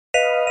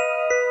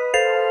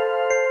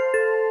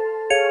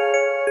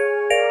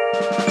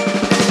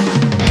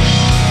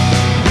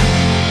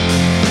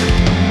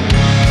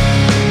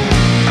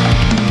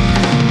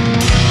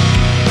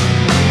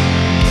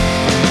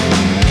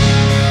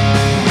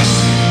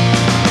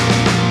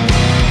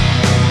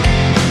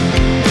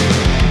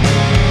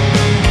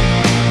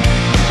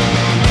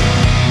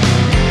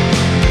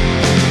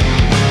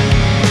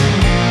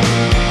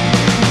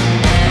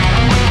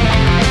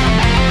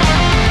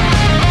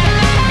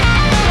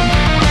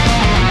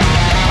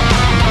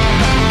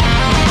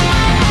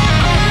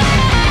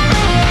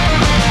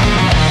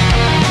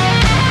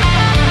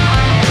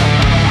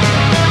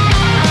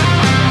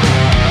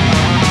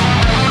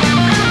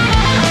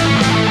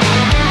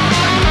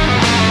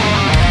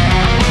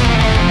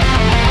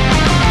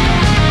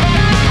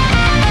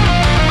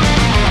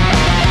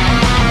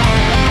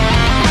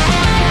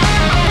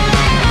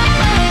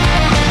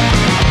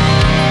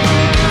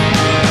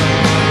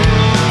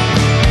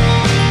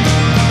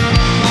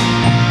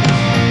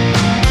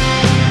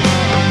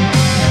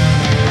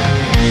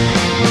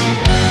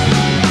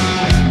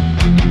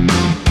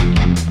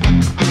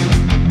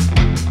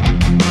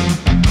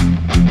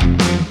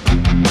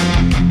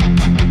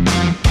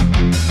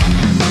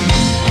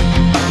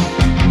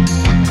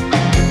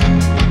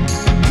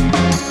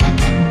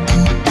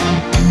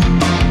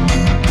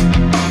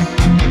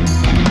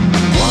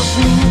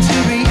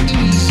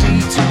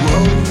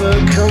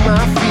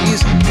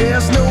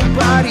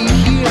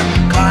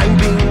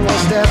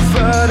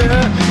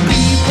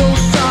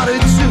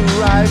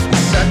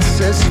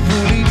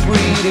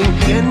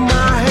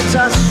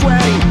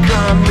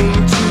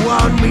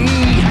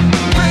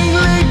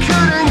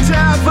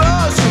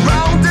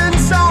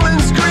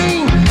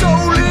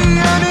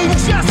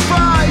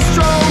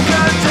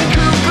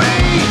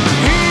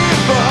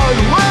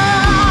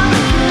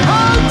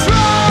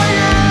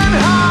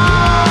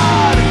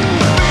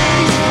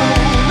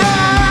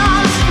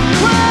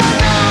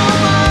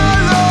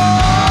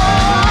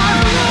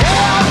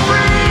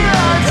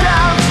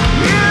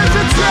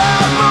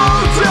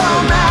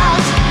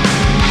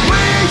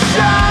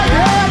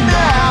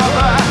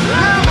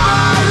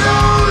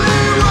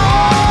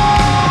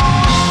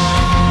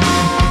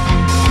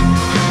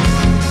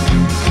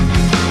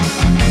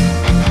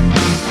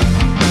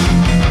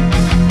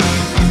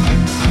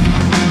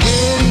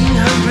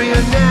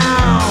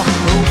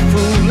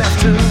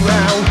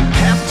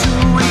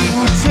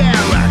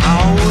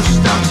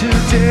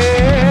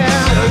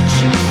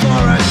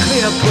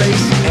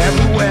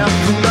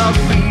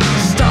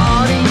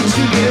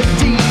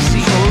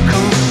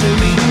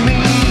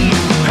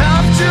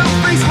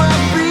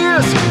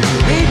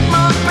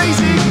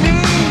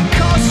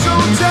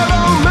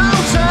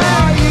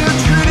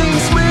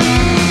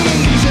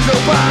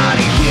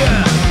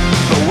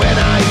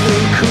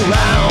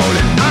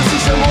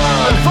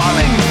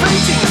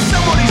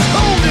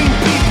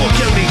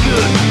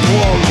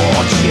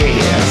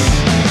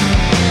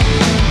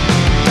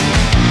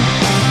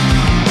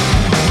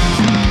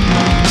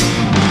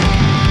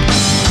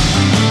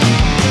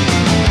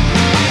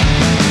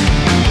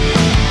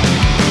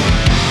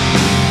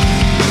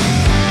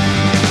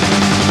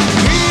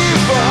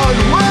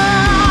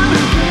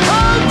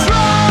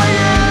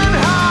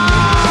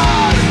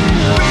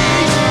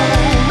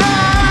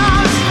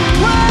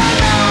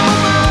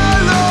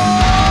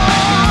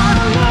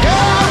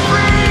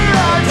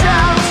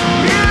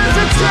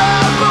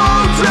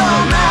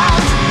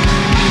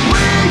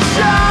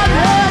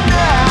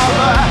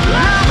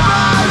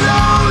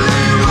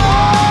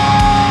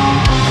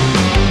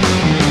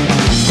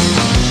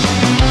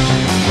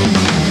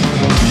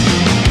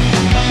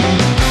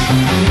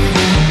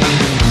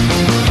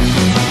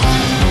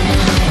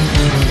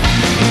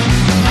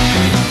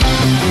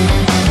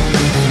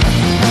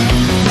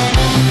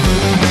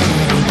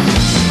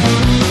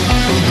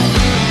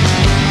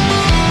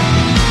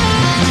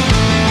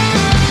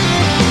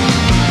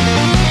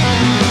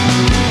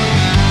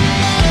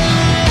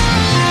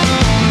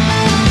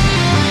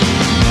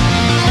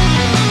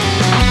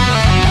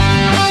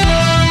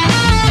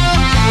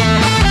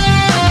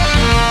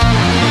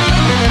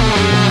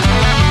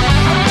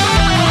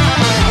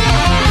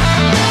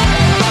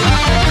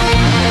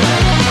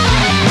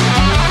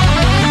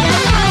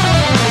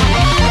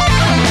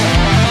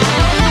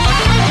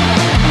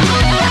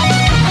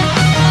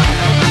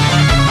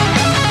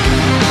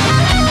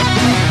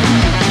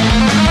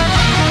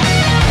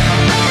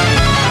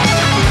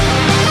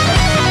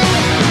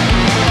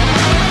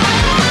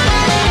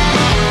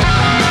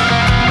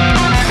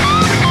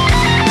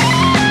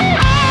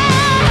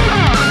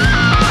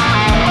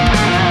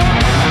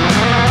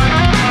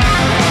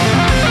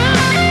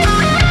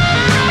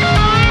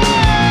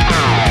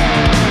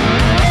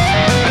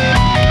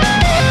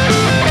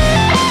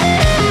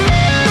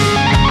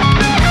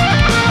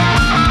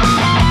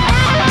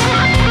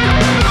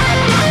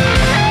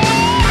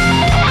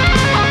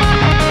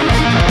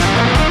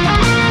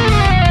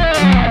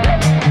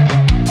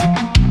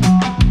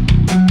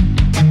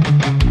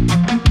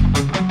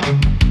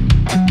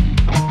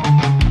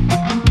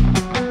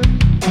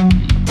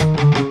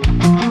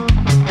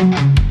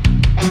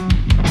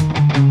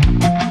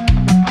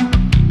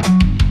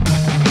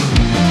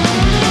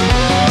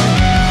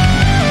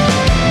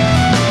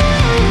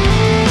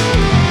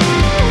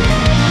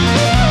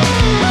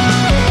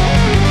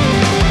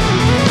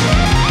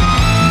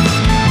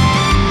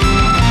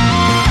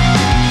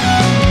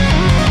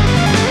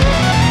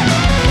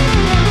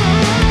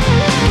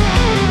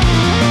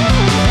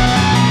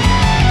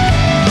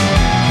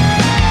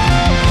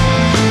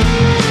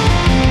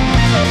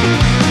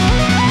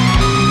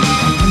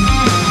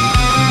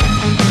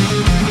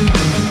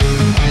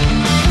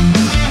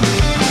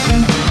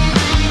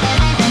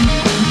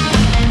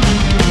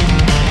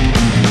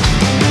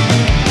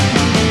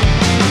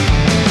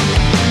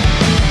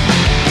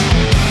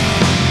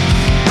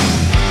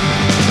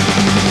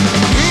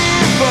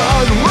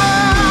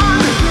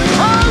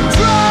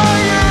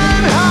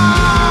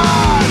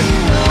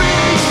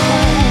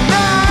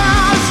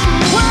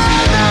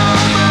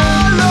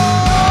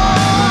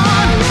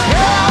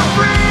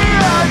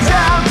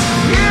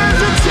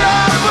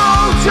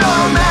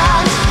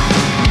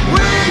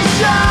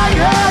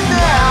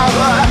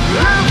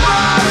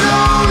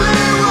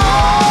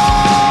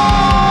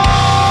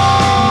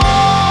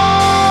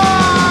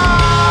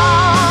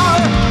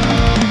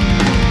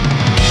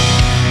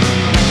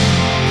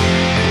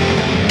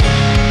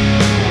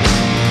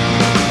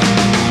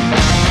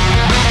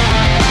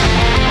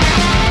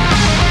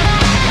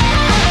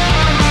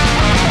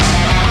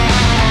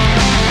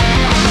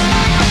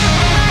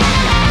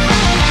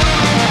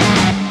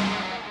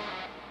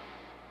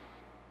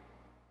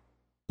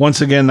 Once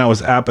again, that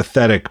was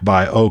Apathetic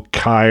by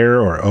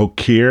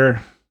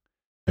Okir,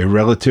 a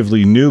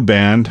relatively new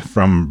band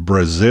from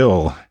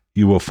Brazil.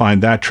 You will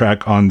find that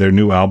track on their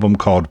new album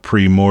called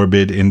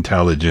Premorbid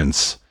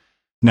Intelligence.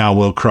 Now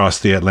we'll cross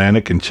the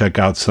Atlantic and check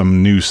out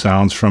some new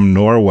sounds from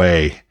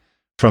Norway,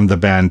 from the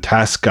band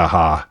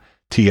Taskaha,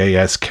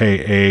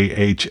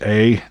 Taskaha.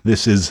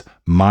 This is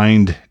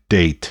Mind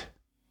Date.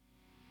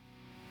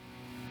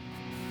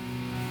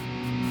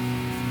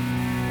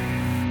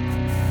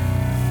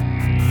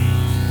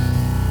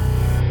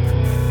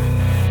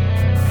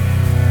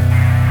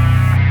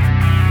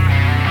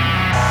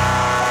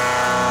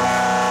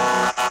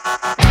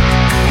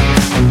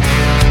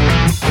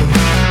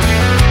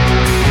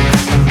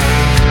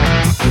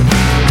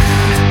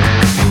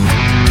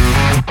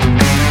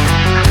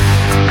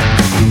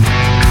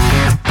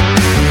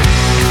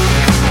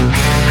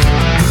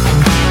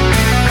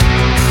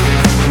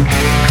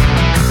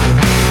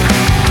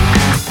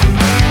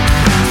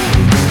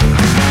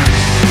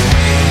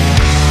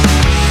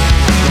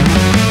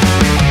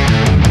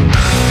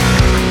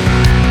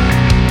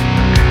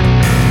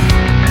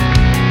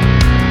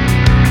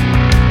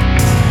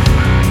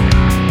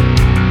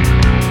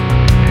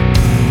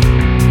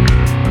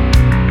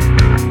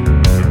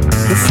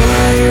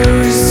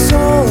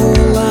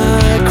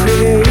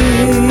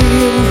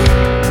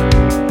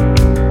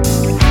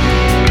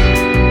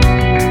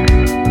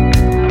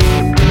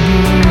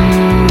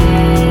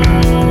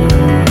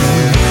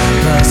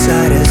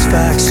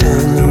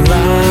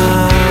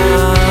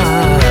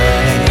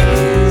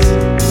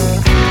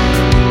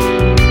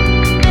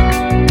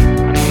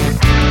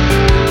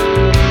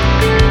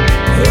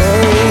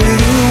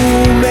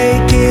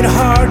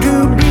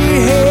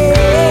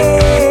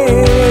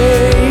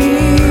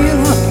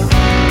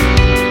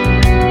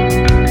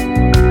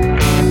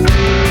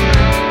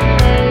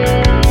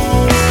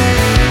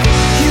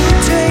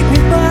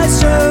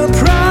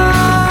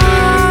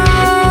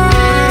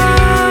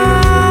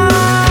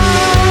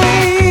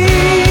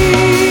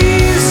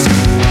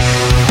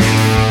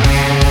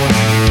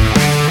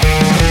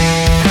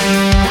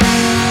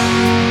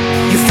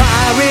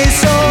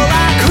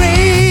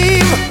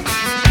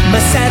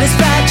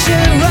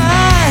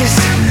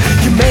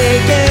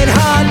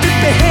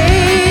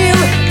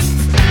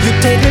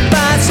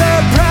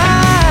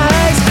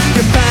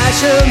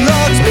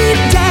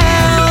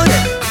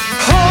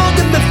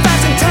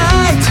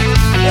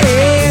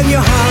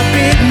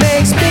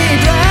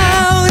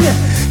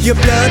 Your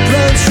blood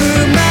runs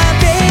through my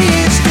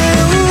veins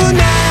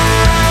tonight.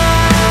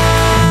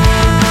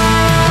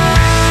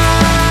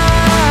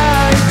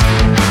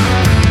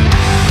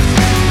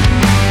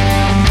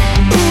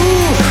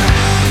 Ooh,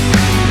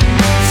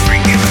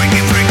 freaky,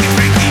 freaky, freaky,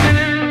 freaky.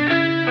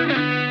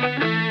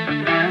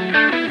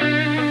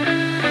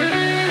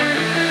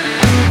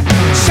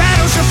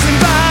 Shadows shuffling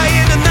by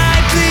in the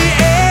nightly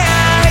air.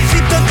 I see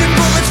dodging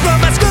bullets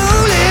from my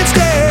skull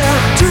instead.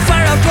 Too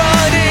far up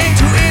running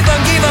to even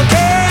give a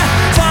care.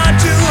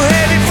 Too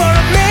heavy for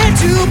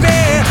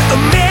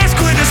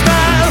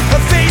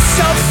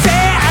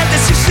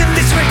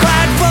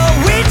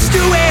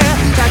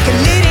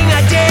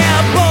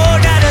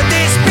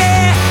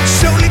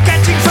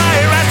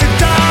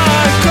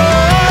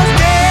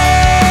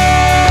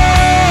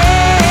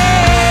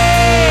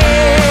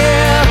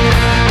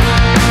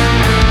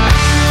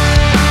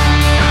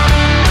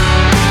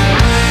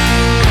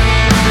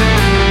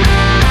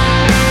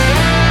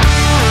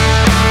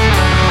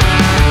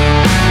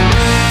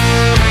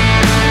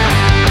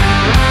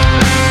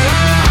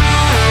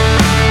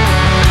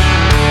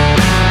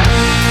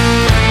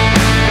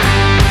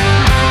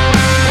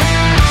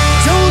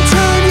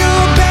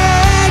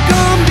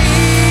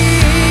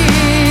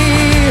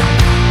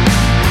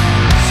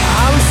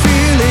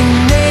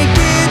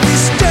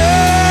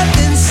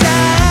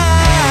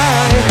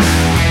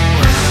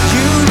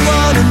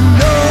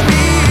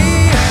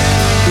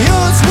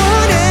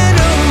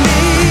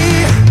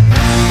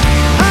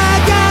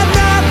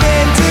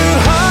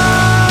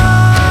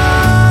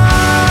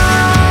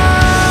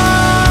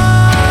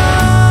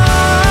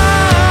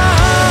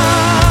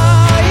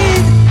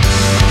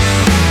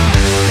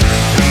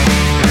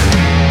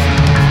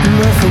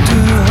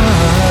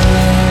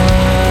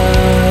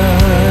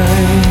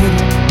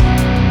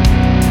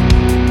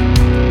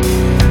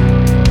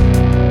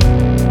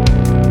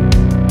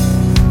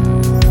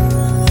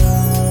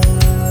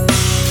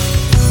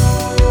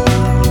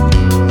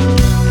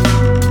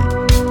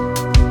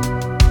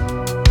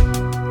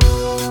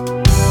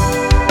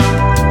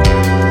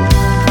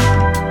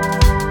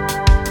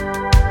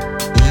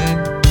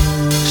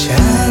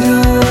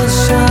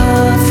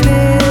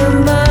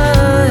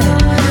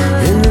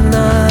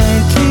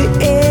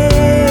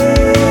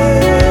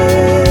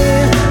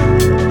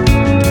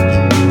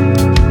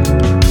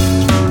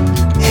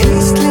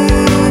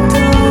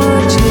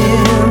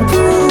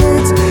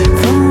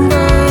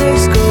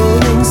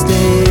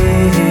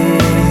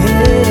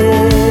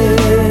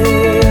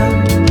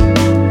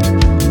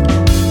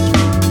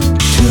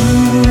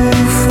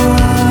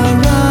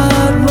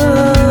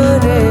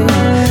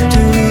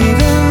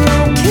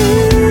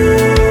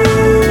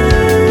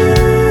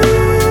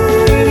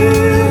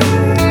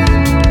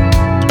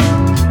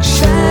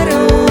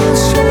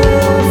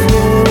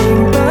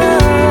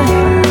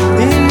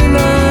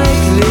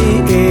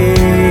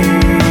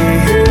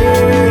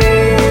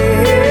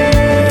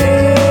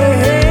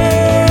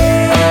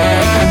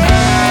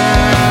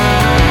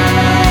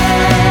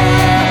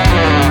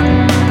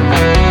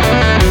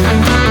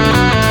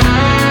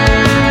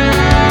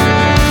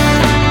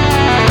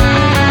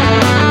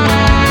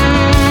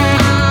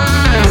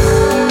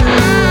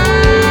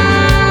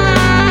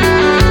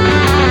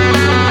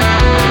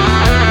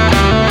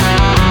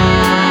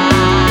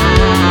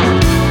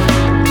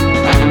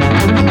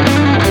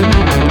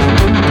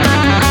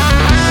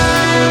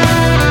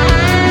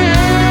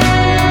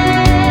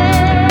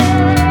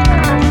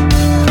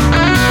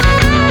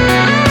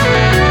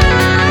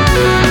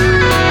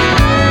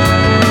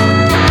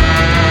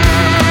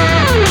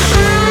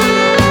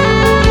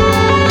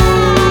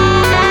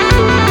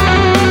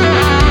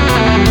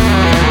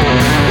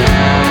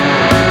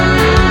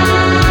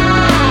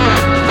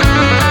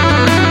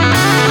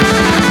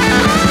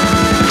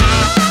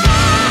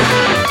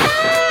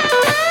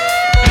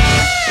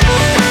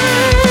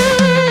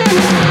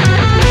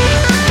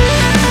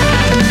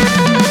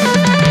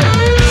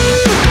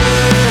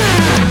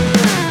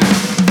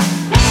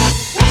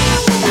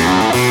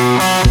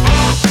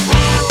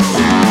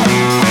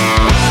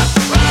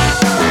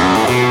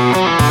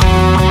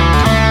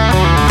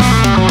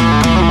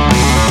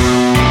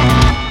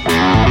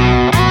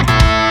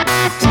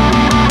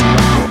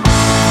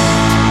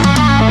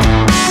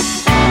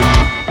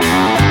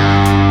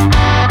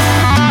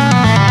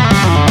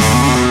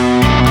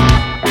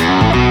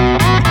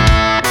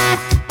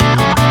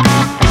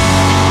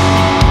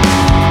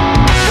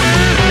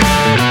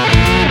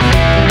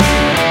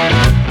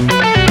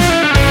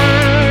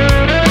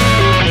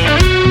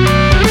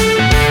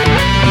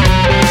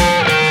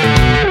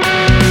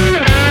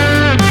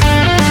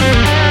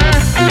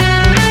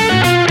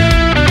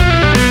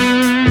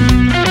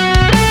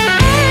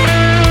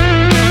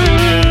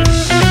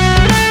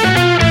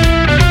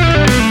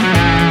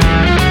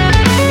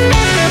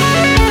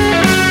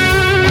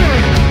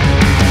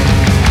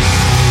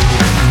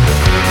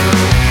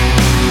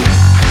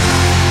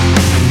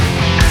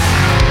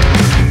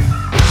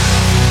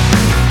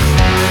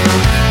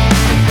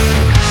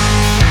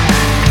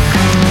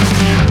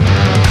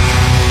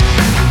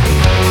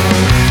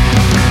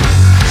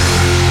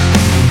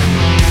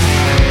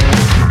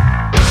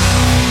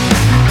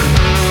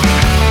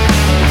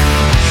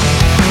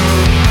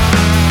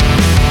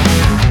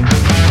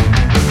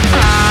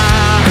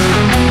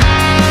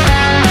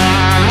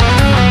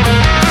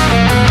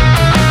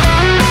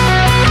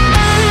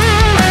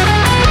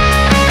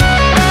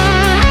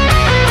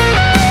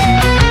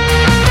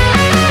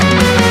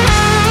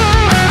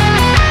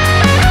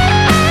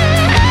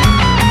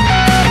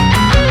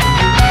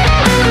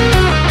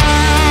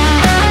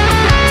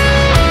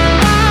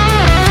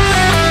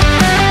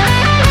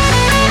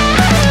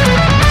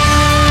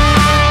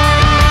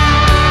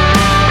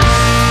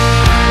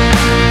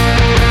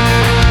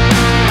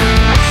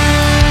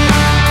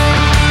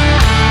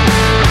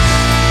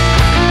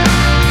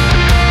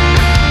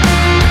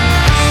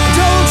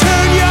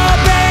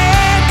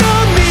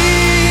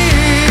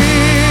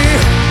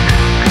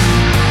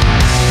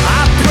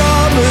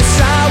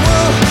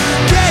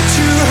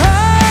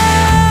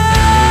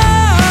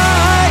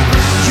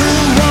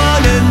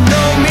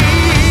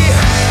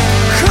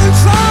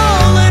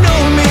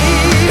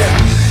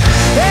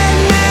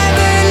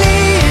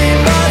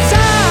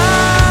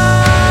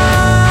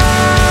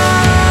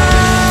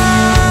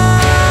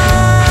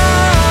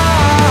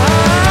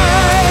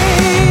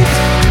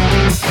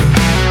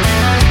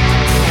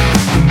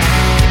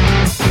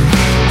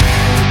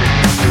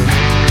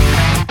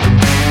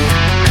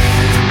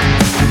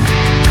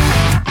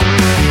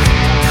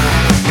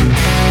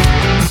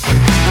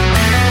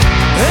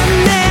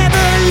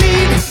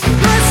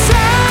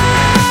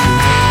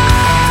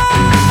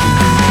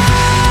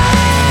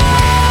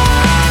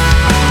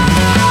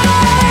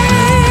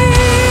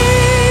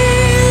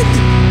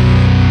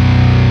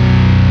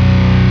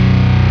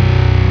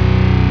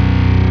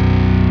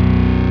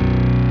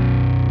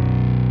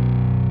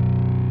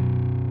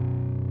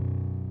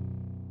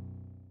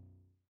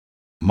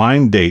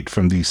Mind Date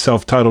from the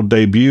self-titled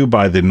debut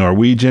by the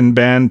Norwegian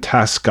band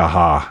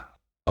Taskaha.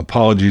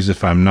 Apologies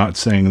if I'm not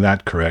saying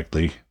that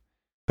correctly.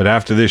 But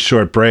after this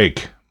short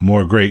break,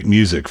 more great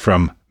music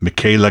from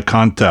Michaela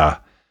Kanta,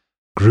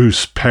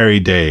 Grus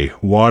Periday,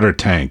 Water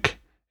Tank,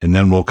 and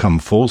then we'll come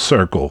full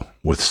circle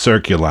with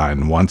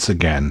Circuline once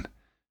again.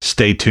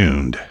 Stay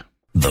tuned.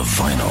 The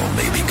vinyl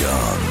may be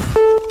gone.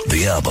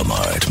 The album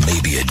art may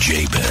be a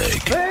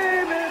JPEG.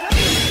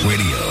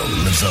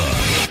 Radio lives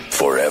on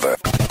forever.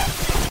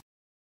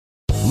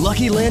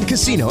 Lucky Land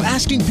Casino,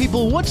 asking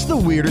people, what's the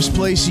weirdest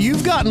place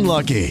you've gotten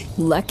lucky?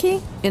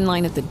 Lucky? In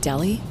line at the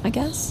deli, I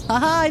guess?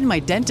 Aha, in my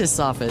dentist's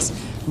office.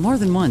 More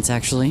than once,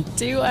 actually.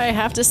 Do I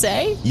have to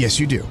say? Yes,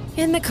 you do.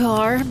 In the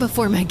car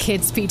before my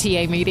kids'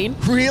 PTA meeting.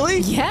 Really?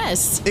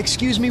 Yes.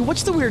 Excuse me,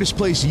 what's the weirdest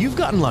place you've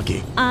gotten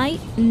lucky? I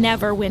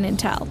never win and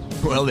tell.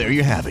 Well, there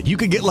you have it. You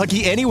can get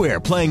lucky anywhere,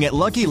 playing at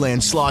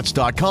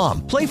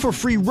LuckyLandSlots.com. Play for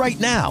free right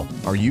now.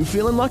 Are you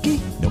feeling lucky?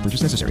 No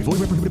purchase necessary. Void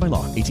where prohibited by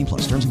law.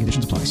 18+. Terms and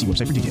conditions apply. See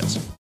website for details.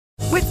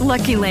 With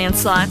Lucky Land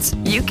Slots,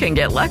 you can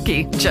get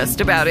lucky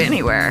just about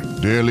anywhere.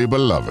 Dearly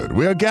beloved,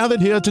 we are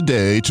gathered here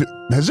today to...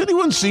 Has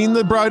anyone seen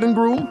the bride and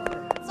groom?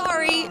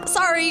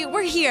 Sorry,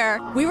 we're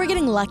here. We were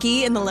getting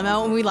lucky in the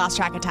limo and we lost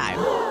track of time.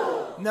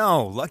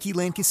 No, Lucky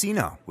Land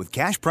Casino, with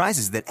cash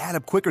prizes that add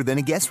up quicker than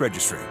a guest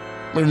registry.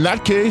 In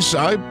that case,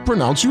 I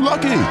pronounce you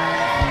lucky.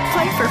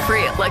 Play for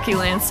free at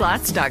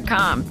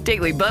LuckyLandSlots.com.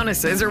 Daily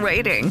bonuses are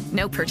waiting.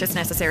 No purchase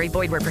necessary.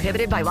 Void where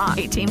prohibited by law.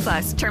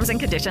 18+. Terms and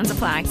conditions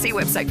apply. See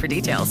website for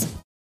details.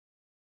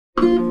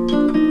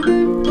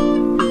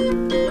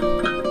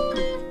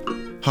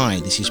 Hi,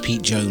 this is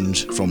Pete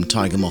Jones from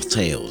Tiger Moth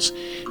Tales,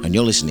 and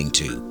you're listening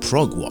to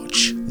Prog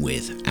Watch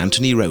with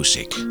Anthony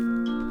Rosick.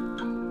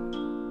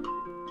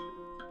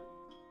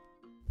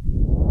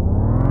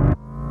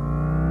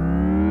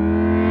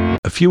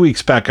 A few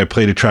weeks back, I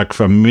played a track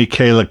from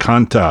Michaela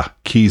Kanta,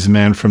 keys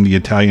man from the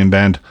Italian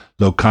band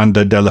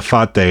Locanda delle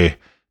Fate.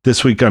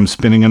 This week, I'm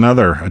spinning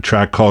a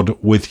track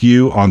called With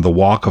You on the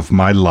Walk of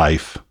My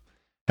Life.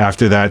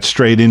 After that,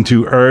 straight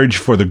into Urge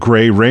for the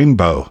Grey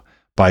Rainbow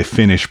by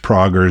Finnish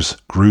proggers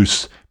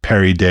Grus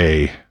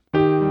Periday.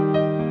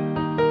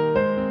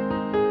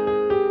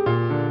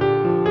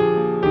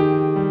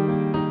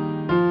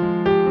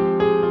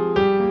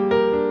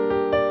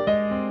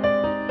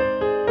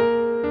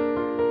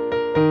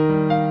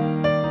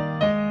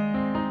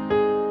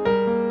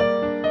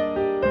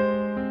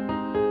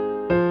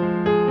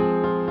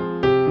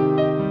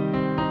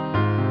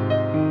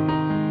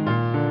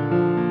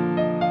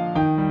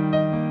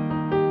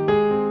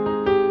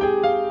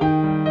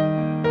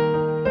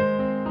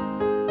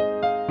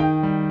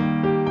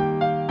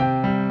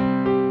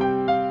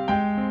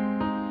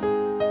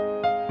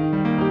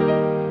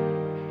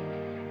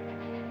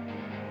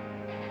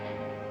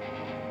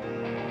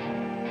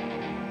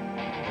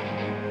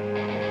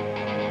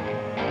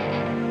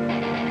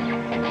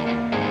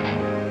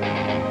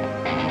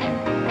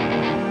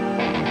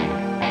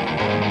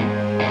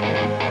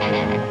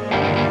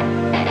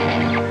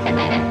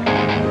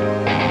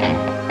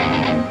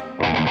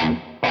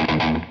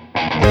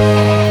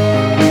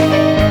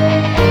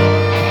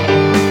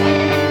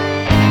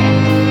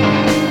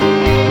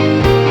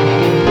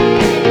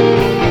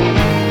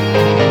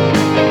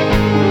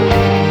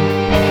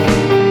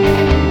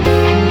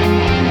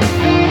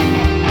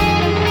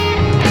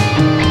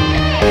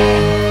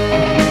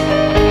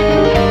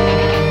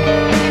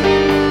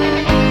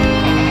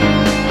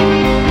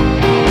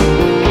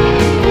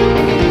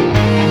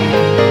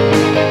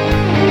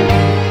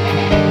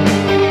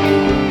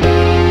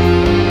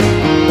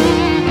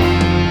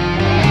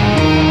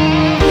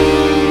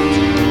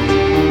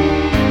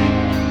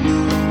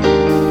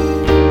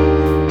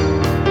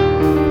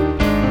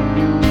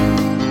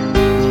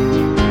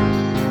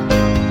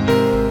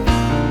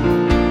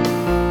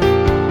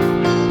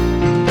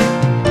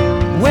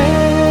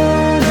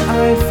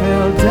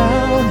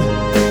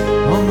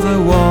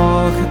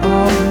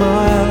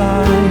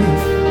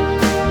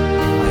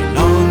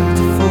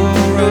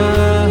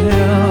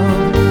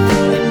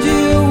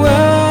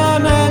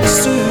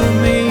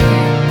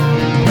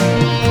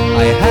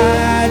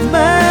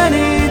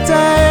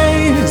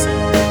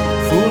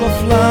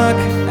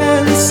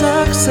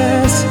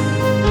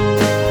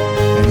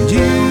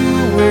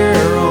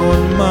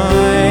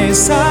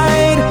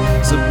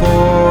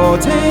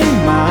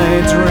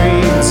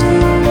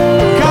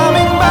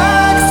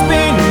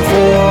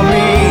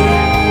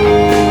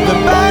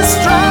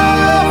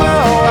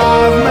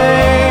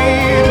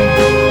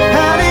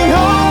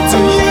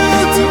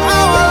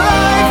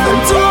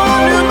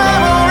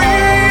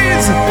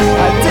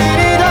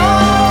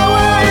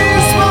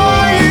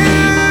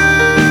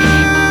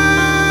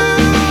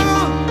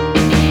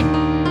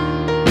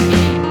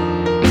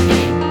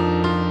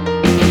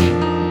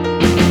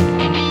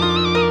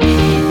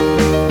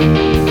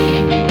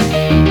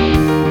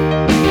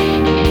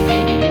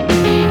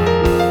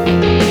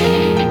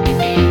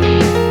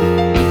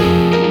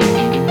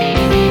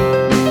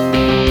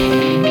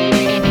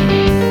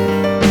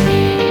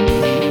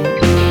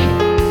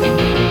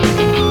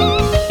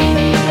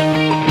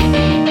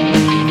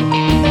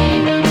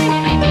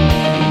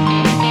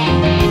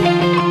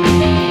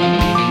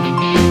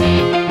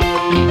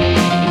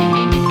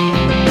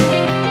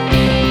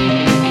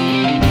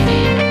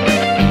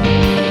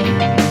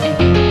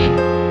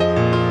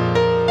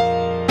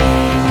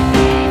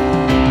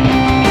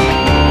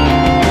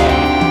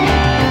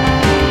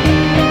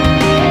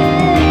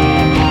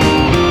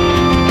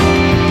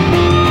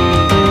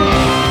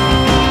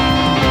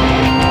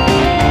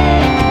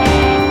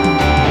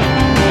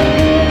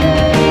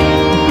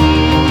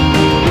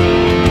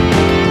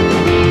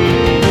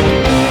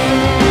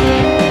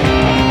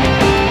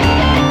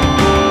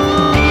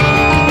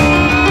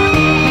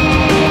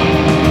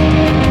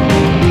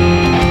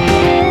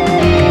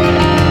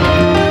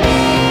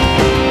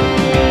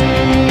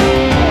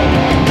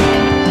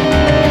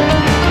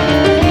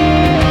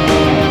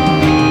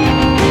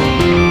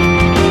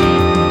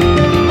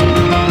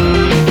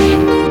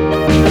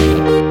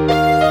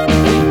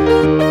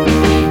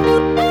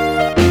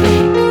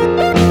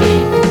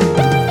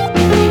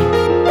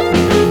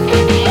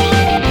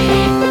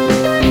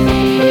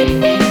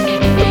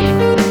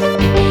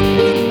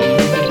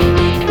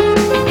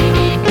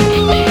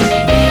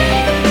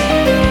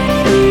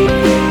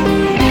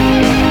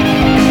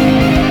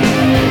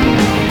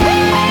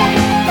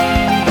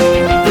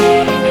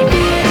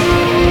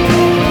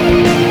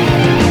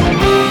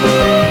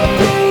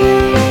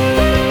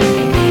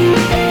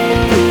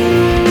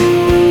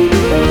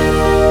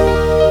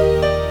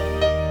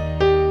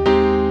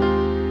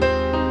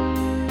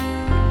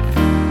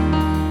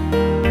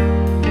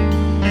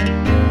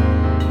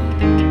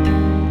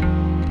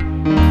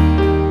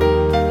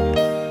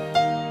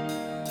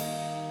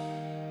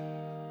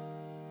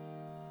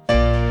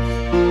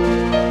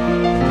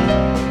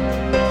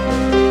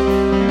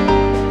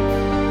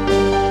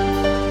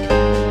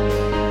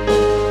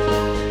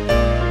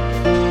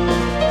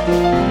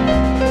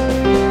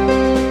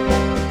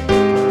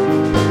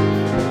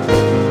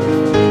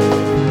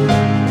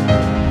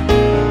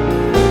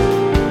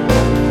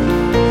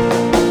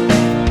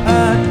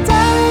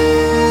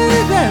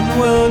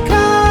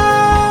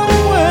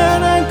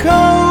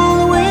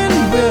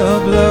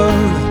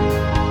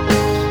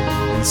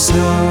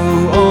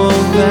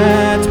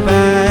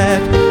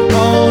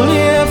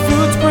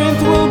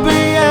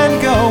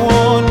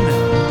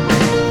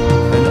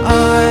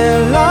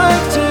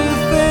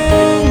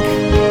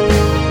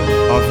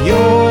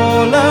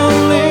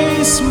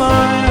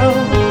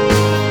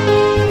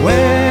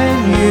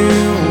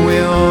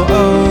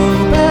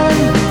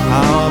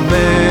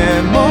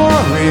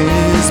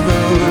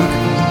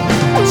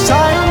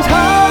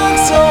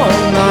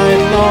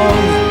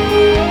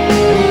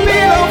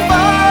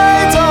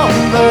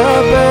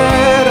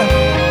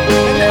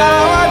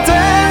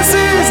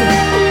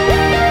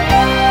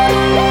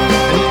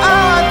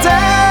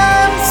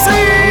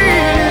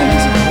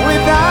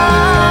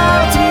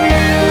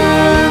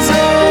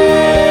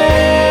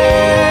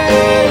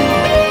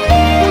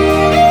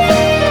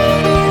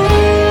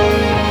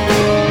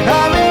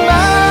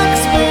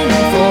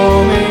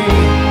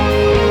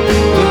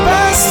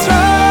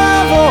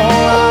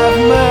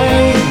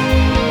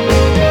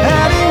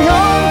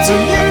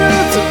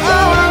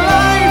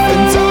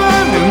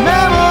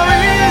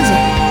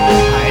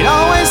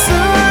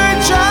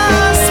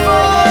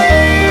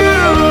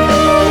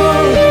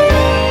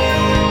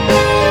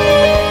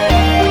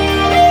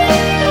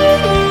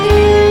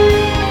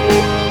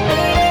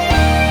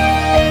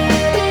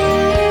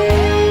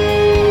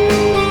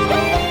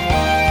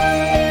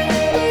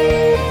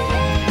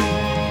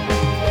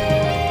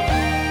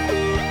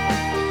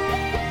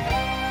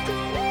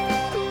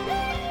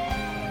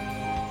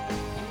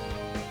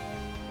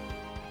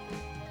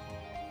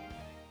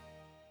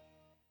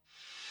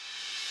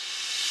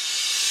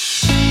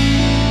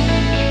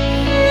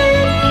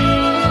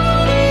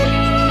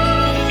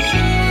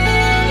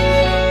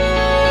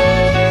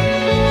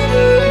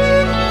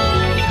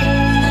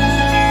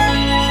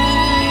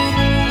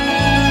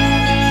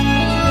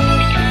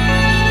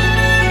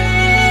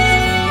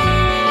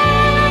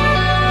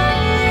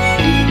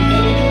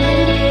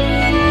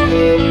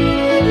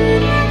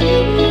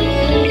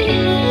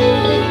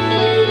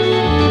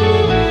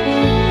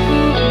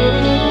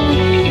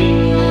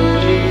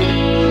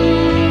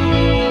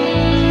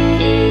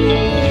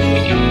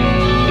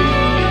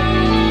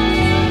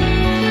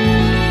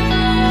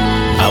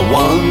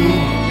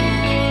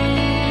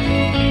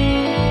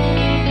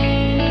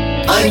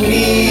 I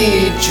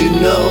need to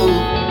know,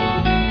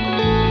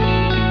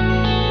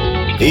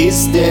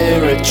 is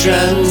there a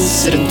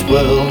transcendent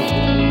world?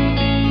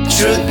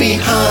 Truth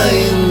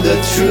behind the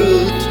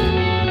truth.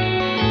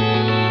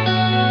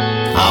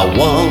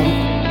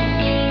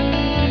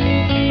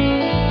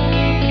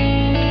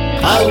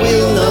 I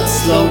will not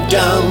slow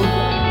down.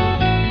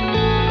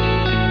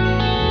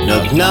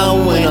 Not now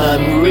when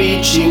I'm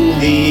reaching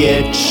the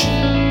edge.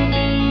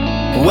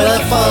 When I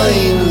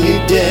finally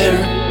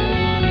dare.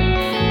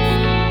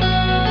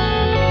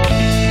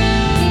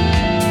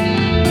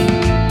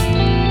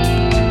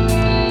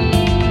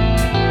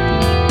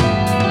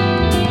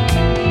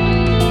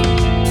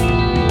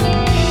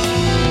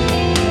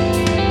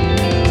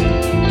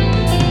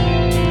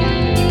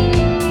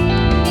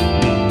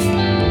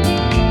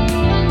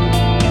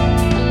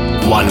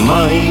 One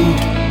mind.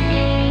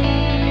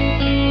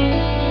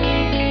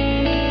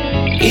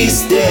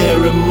 Is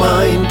there a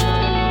mind?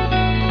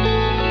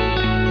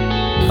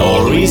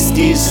 Or is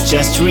this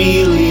just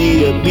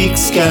really a big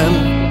scam?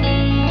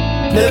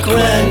 The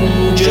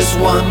grand just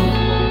one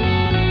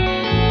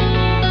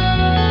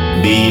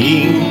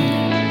being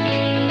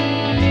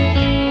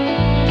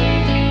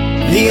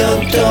the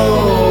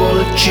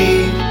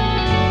ontology,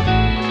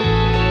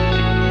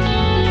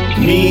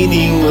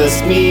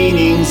 meaningless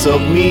meanings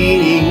of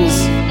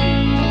meanings,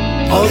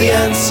 all the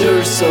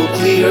answers so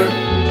clear.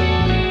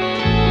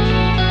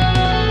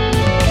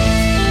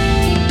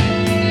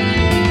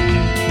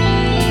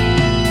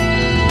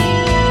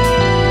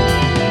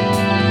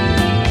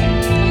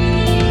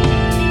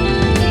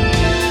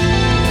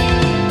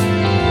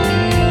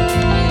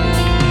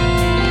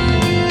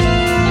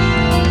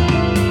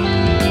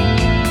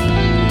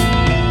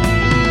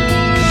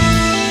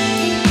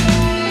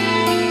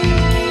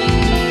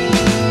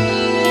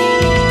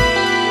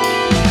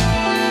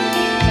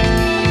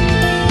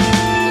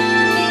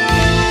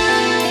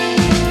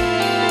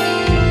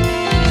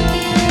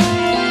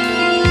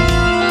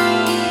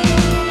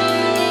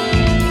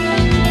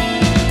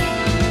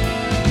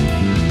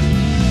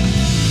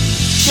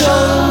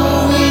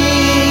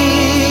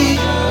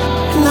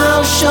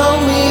 Show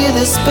me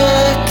the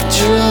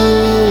spectrum.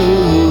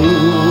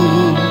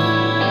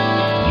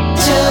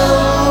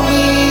 Tell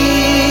me,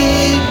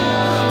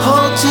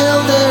 oh,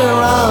 till there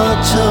are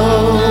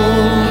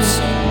tones.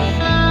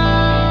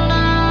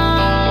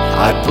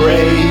 I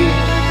pray,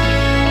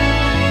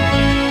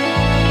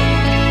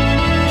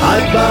 I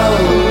bow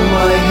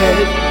my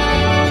head,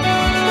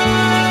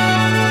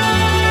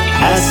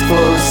 ask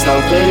for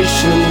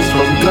salvation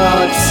from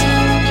gods,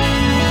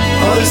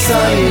 or the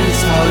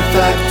science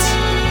artifacts.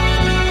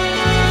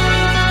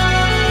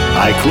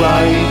 I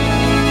cry,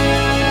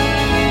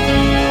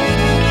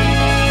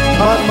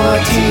 but my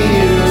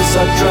tears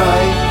are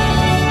dry.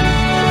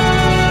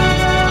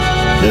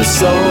 The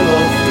soul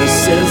of the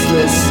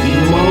senseless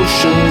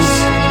emotions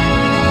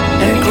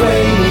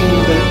engraving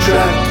the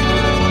track.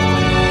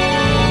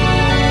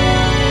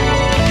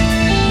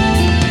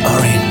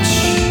 Orange,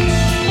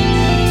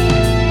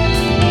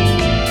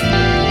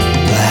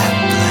 black,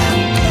 black,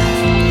 black,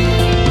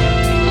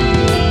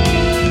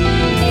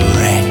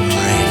 red,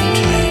 red,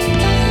 red.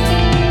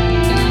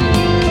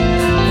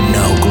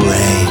 No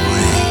gray.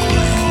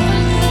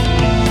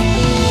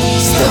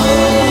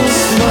 Stone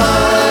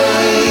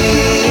smile,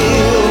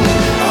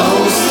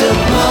 owns the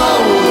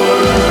power.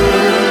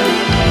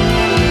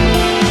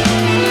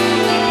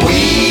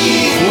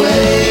 Weak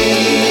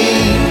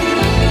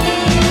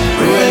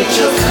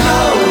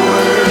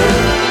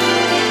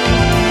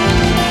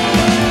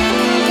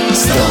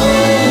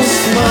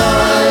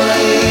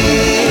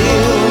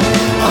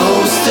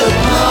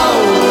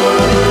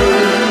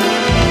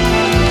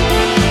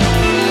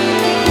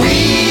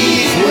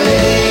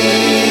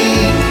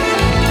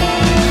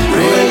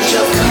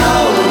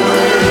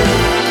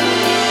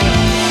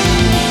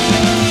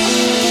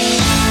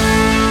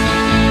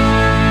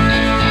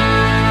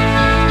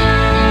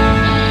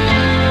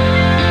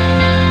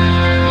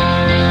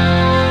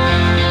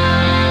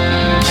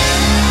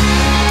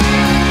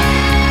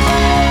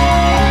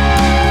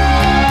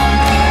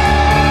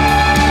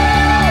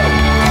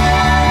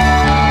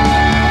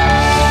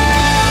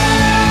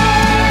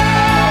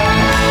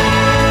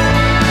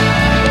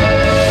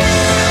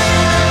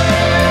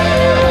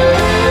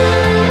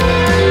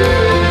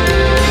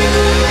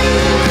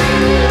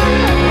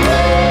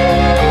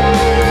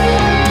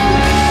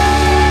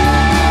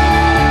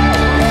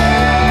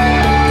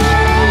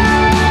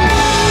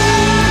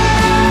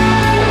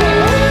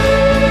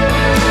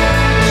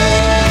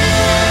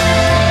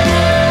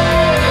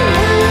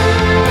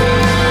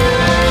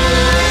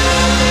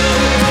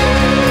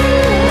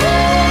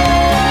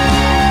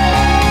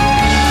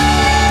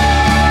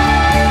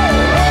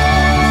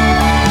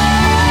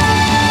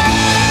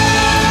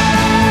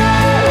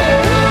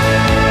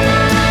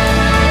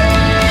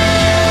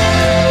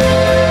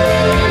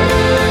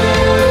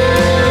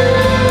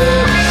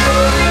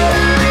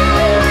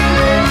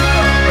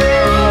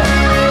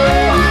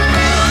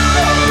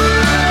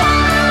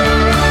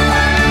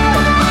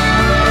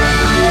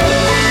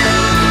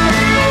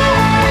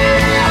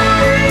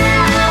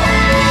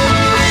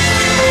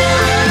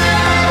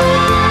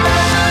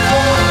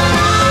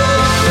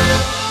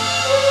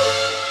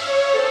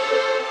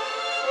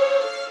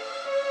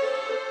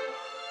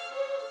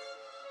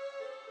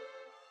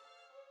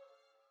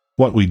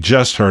What we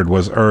just heard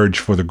was Urge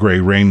for the Grey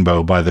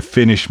Rainbow by the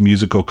Finnish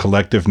musical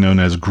collective known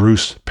as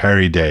Grus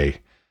Päride.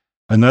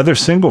 Another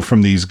single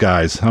from these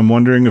guys. I'm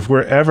wondering if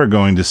we're ever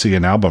going to see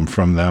an album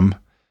from them.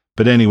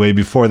 But anyway,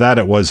 before that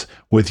it was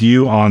With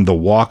You on the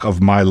Walk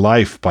of My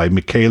Life by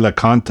Michele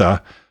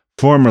Canta,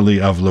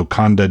 formerly of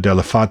Locanda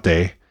delle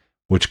Fate,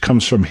 which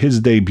comes from his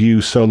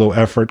debut solo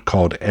effort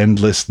called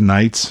Endless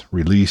Nights,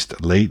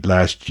 released late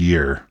last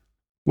year.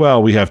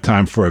 Well, we have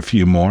time for a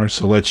few more,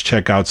 so let's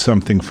check out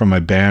something from a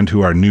band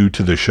who are new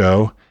to the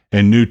show,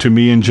 and new to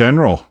me in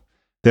general.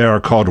 They are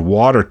called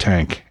Water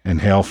Tank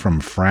and hail from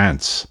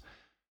France.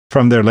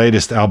 From their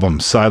latest album,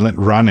 Silent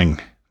Running,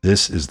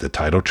 this is the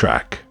title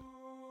track.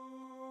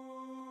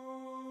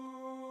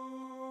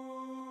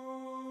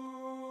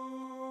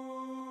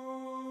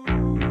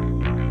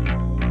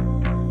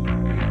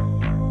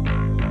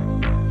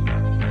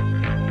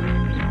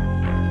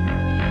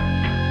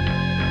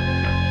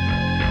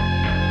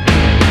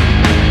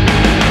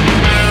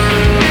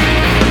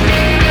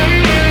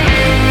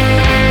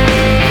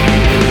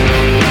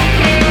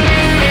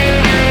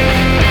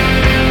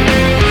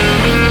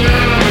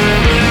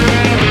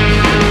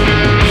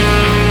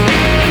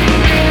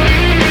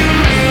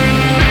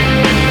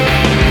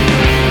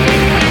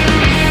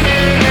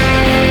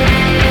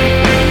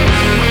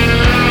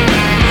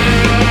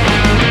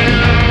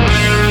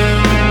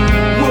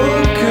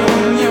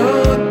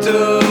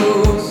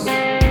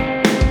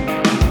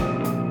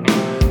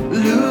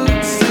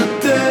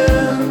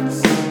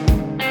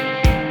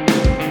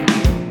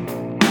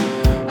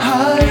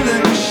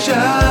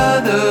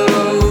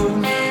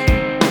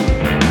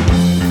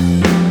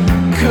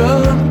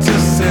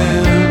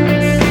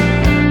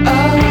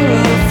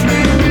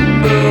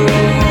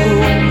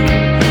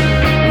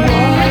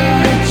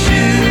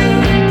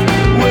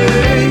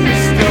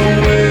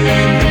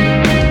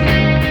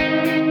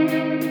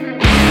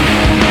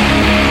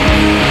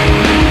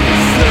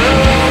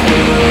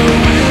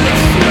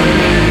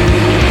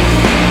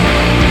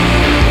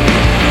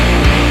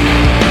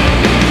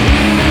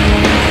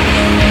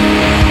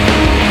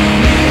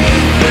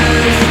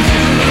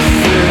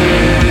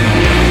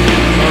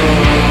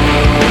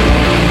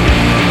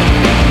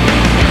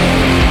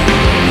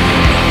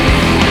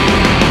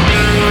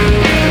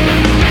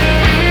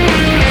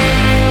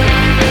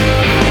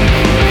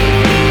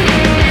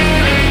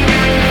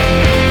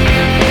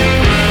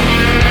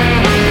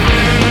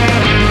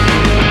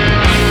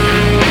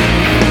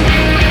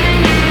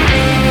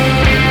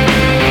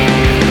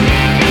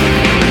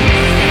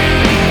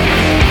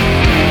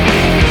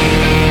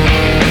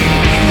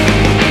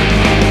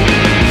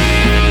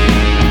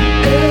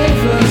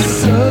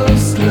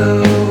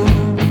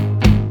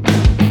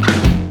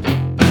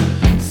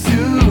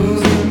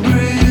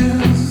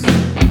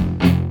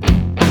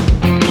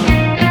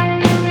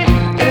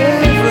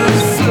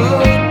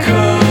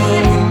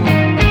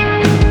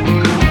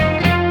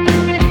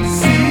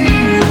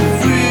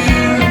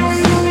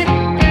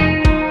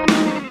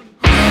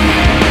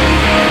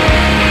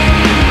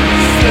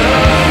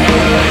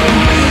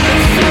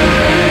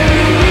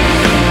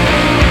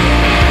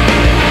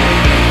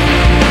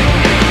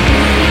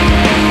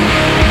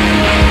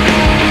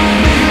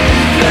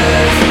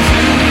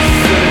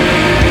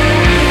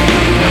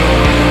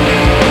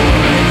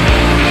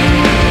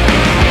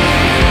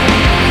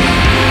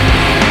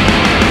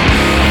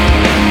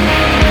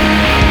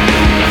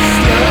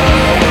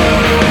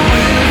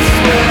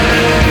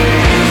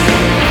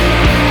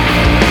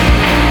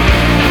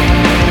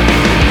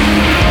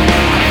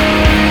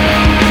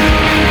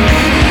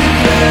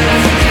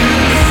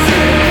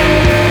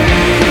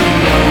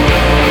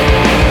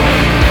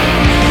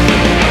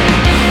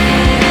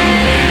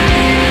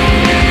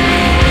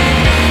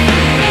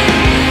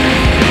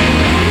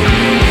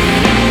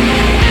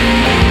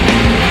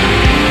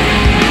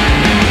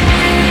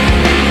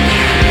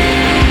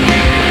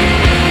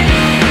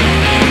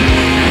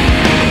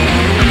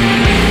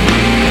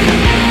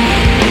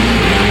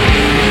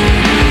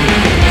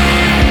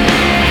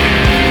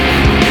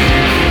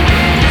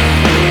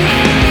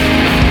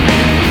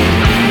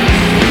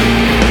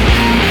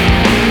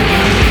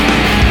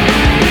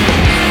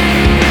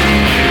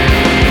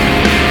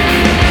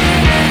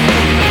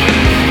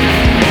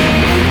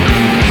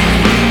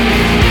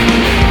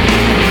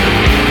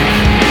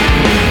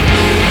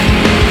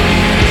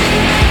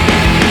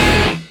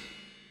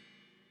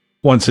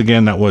 Once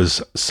again, that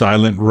was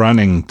Silent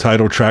Running,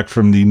 title track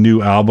from the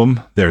new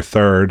album, their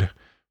third,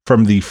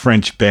 from the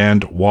French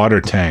band Water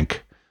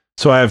Tank.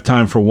 So I have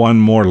time for one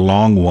more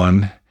long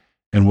one,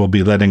 and we'll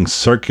be letting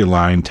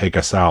Circuline take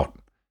us out.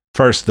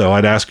 First, though,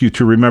 I'd ask you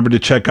to remember to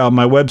check out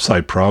my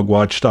website,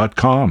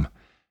 progwatch.com.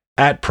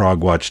 At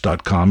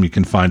progwatch.com, you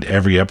can find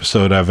every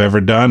episode I've ever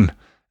done,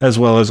 as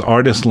well as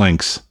artist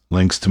links,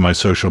 links to my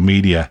social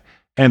media,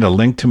 and a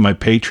link to my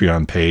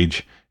Patreon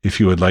page if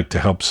you would like to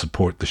help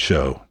support the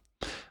show.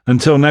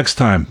 Until next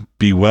time,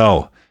 be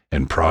well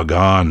and prog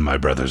on, my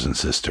brothers and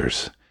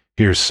sisters.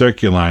 Here's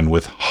Circuline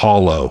with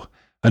Hollow,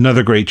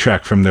 another great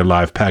track from their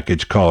live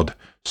package called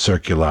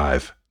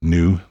Circulive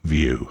New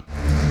View.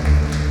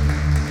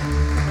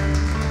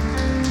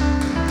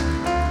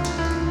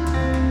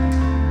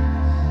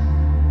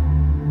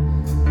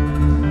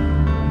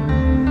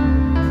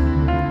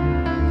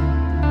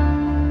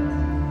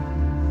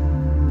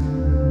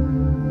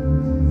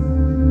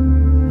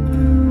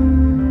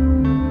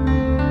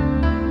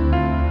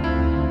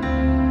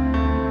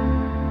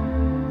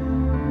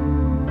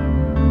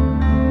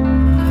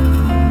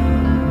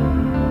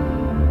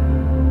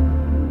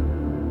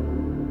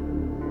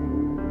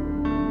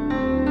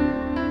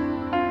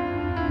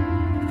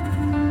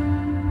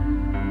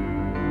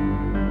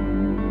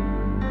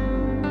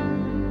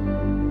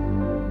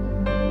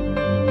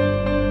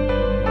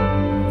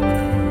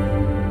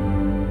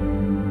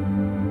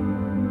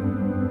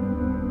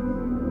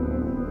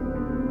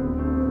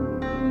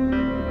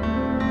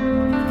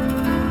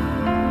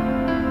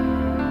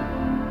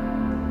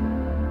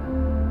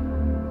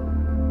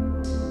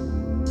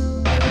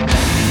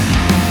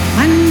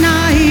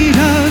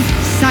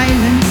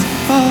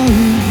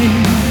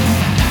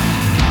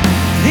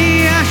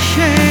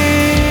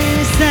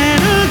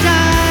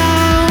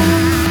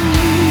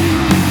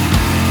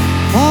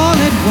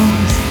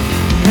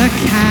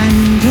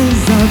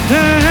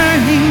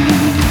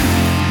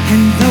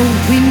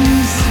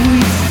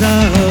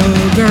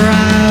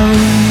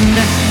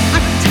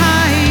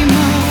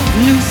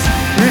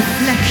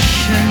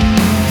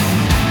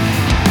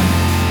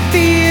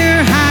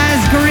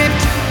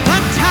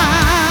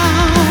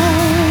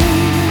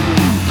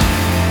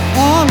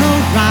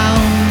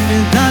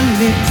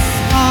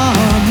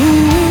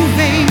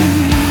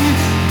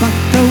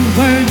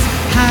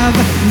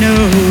 no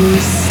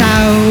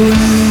sound.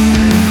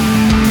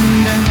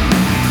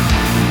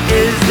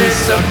 Is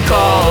this a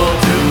call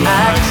to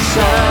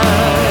action?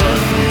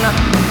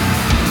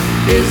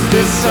 Is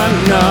this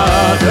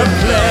another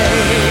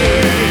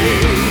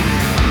play?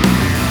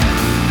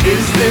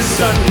 Is this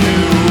a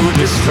new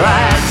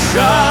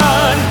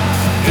distraction?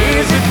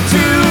 Is it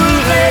too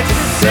late to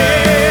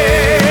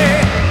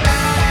say?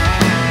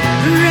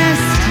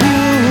 Rest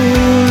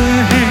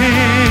your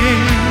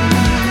head.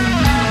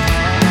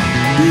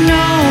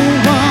 No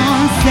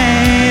one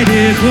said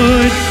it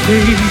would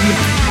be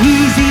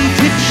easy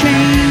to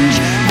change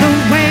the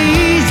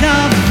ways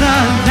of the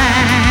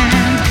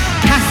land,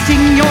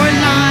 casting your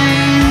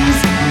lines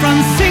from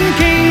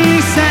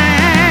sinking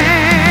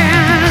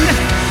sand.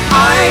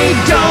 I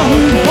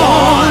don't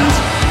want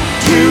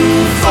to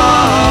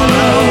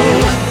follow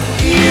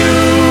you.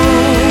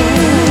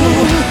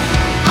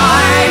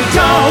 I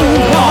don't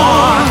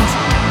want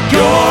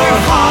your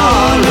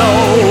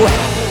hollow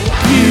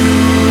view.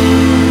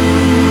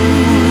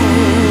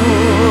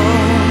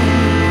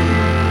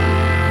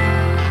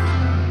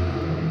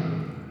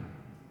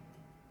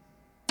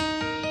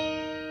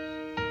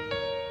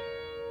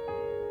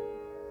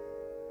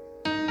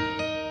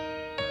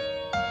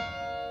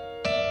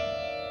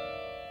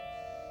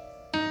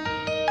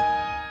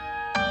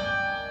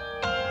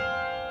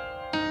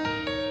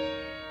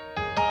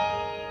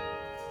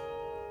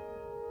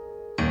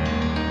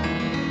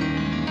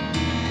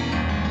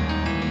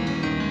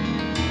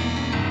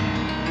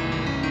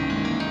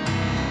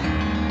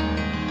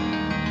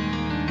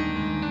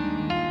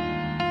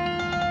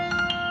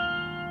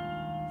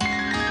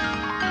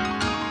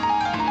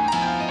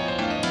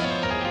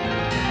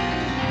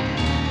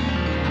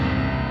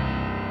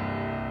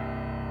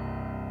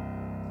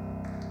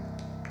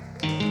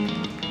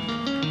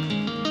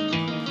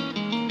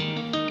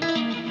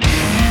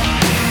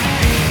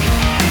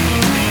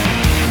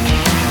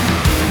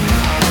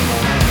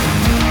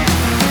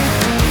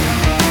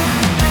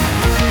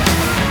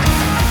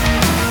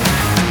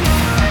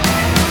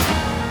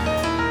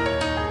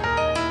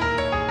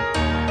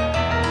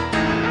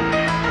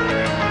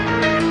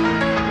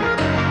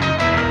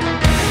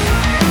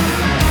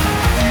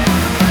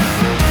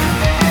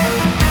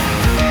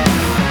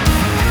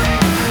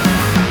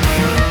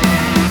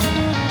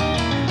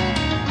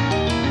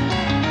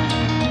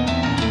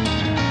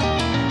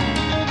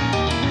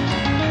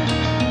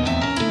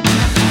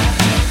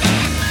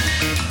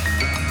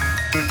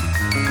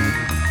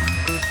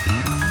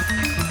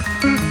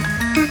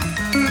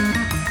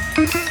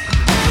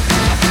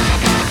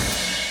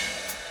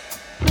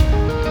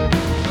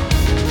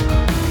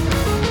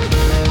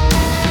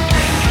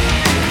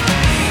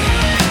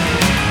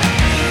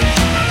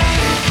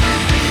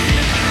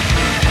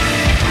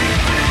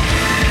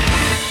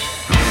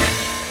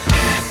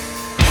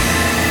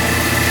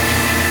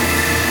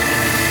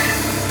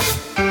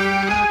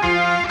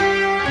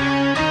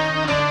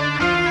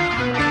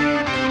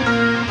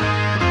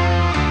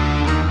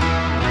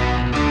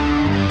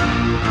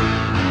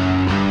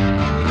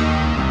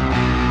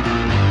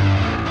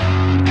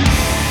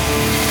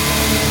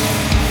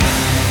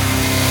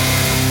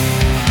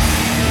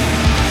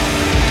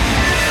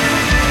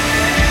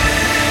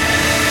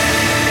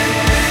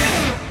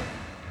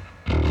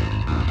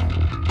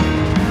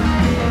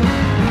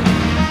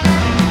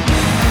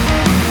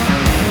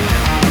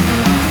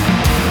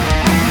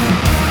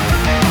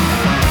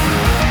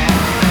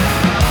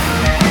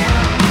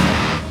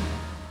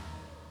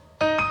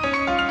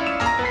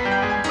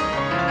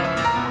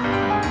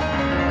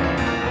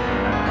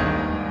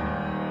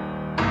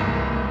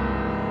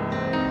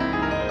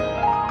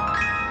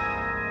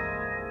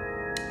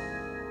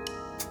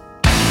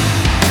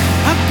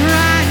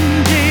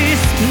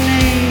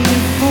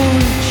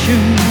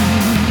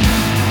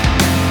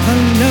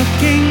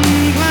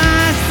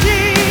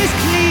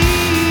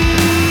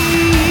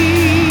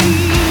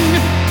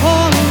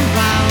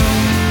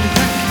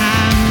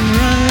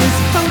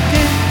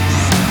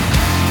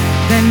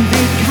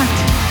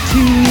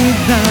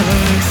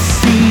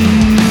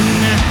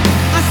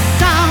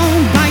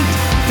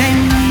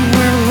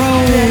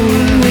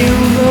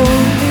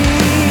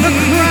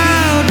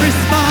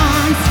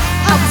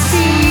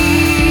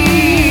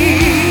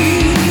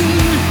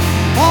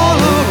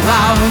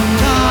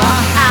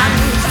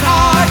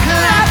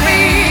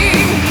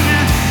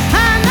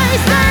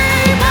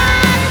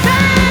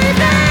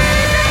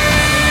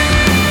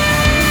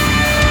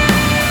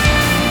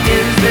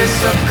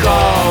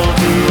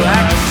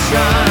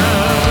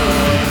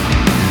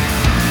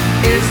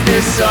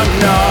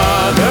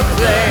 Another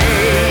play.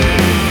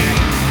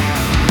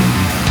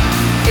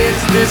 Is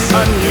this a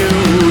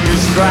new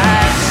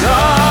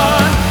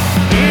distraction?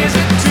 Is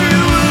it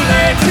too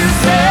late to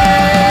say?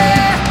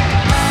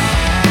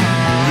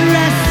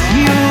 Rest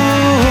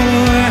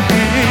your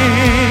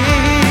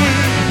head.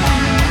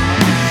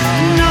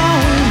 No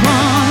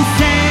one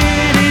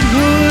said it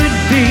would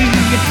be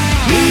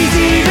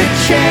easy to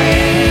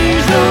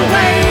change the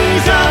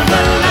ways of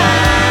the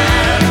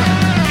land,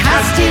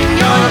 casting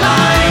your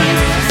lines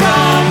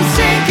from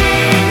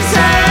sinking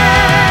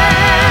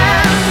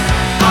sand.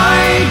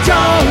 I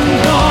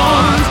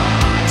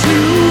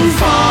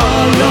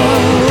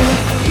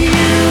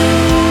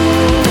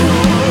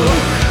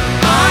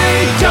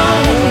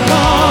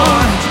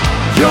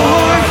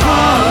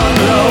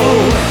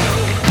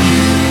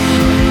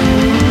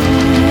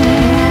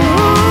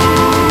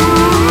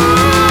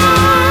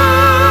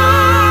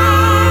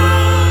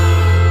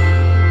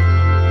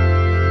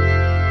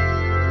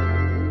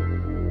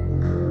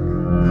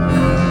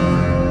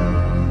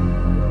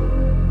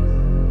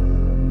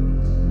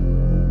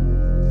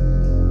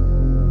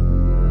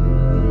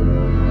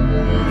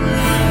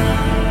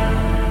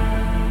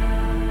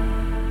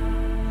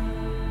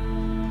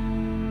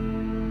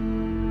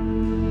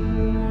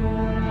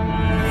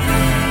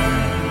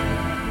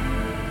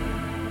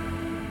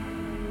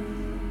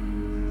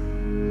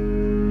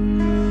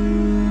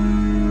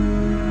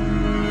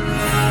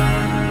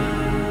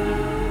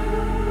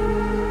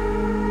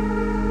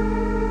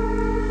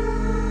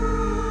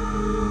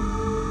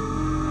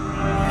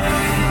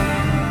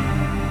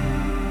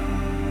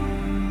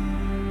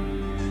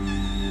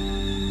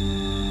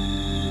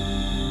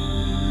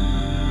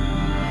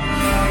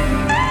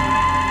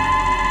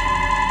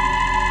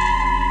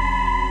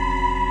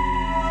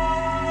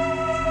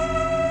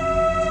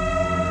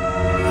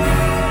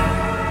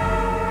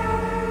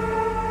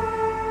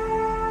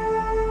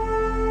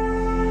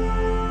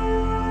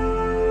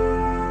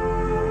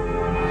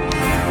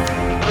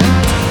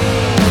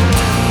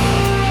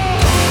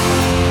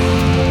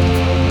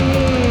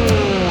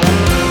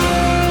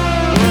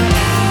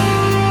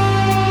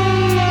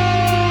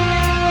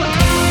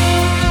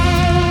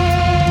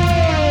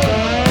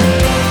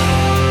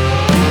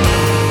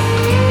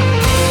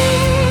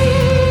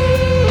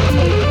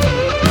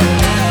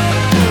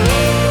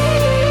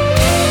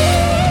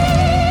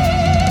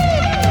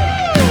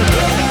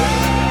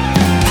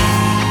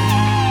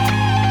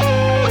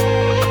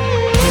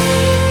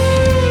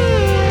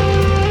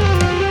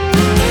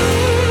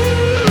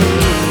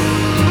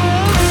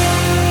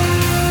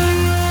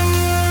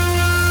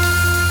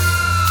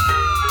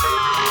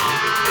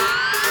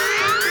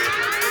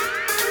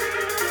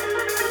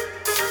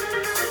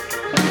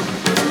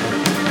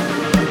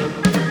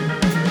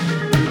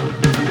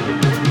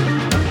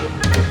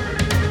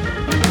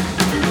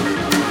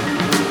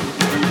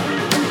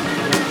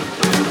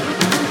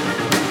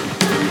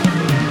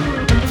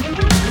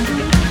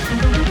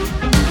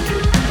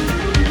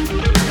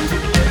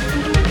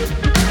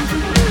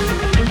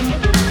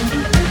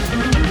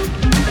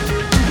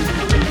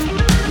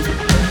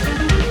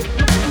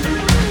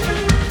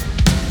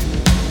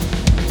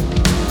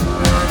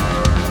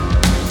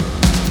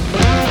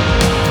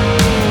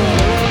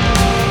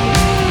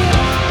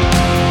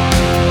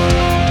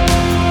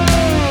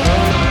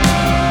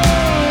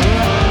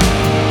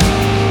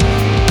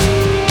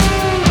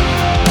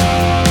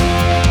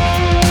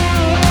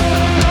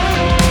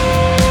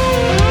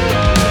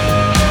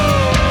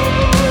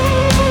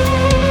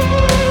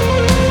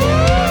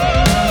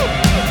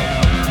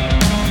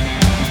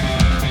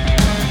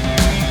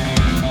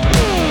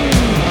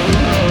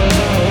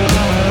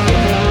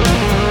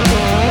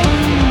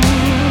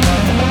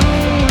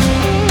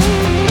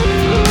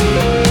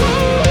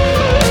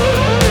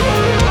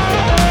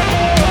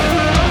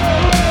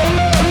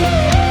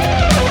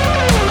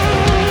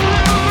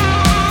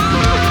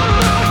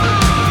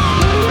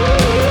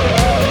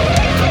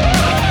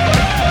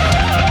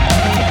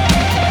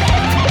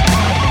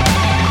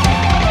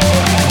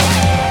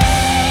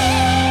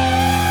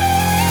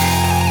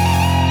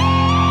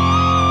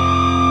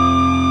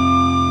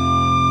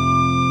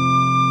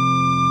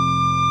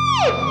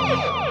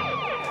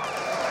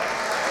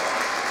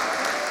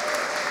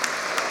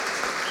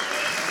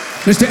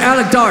Mr.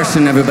 Alec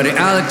Darson, everybody.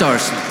 Alec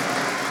Darson.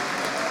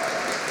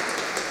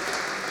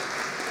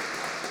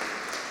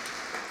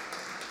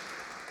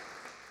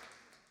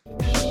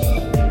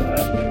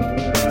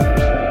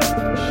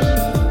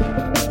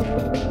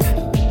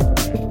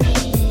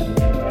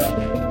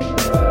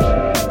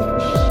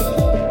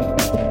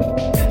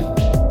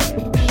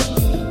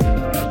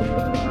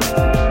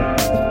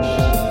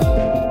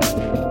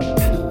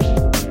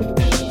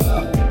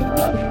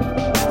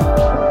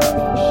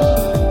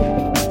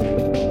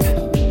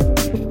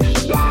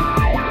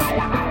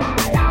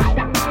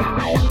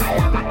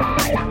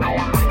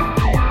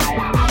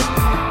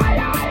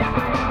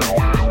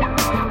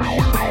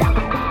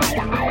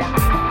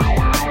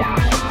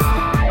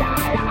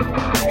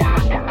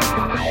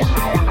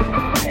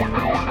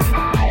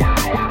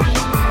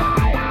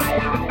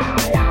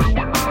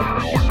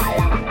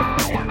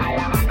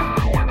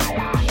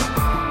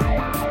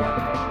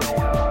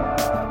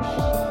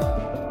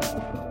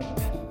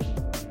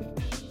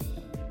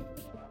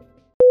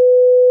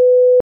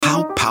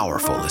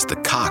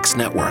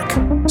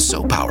 Network.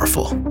 So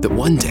powerful that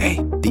one day,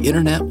 the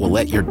internet will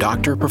let your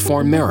doctor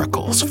perform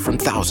miracles from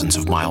thousands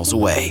of miles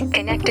away.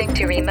 Connecting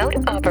to remote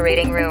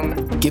operating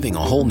room. Giving a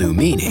whole new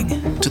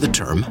meaning to the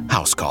term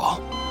house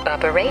call.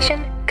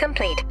 Operation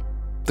complete.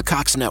 The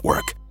Cox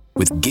Network.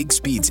 With gig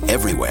speeds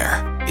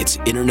everywhere, it's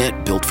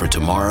internet built for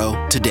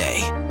tomorrow,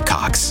 today.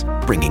 Cox,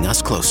 bringing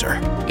us closer.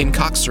 In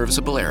Cox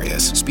serviceable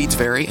areas, speeds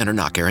vary and are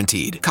not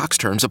guaranteed. Cox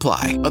terms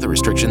apply. Other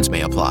restrictions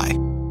may apply.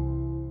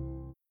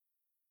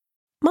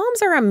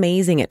 Moms are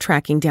amazing at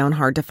tracking down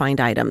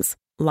hard-to-find items.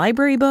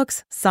 Library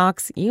books,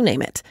 socks, you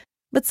name it.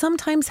 But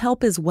sometimes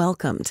help is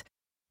welcomed.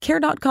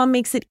 Care.com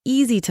makes it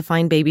easy to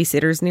find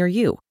babysitters near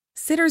you.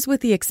 Sitters with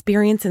the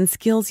experience and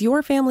skills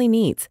your family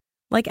needs,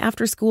 like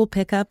after-school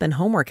pickup and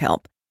homework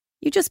help.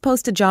 You just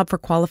post a job for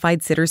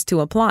qualified sitters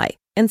to apply.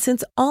 And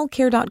since all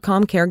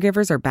Care.com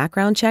caregivers are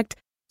background checked,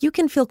 you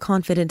can feel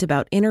confident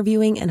about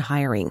interviewing and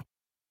hiring.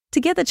 To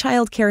get the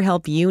child care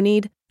help you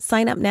need,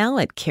 sign up now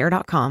at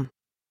Care.com.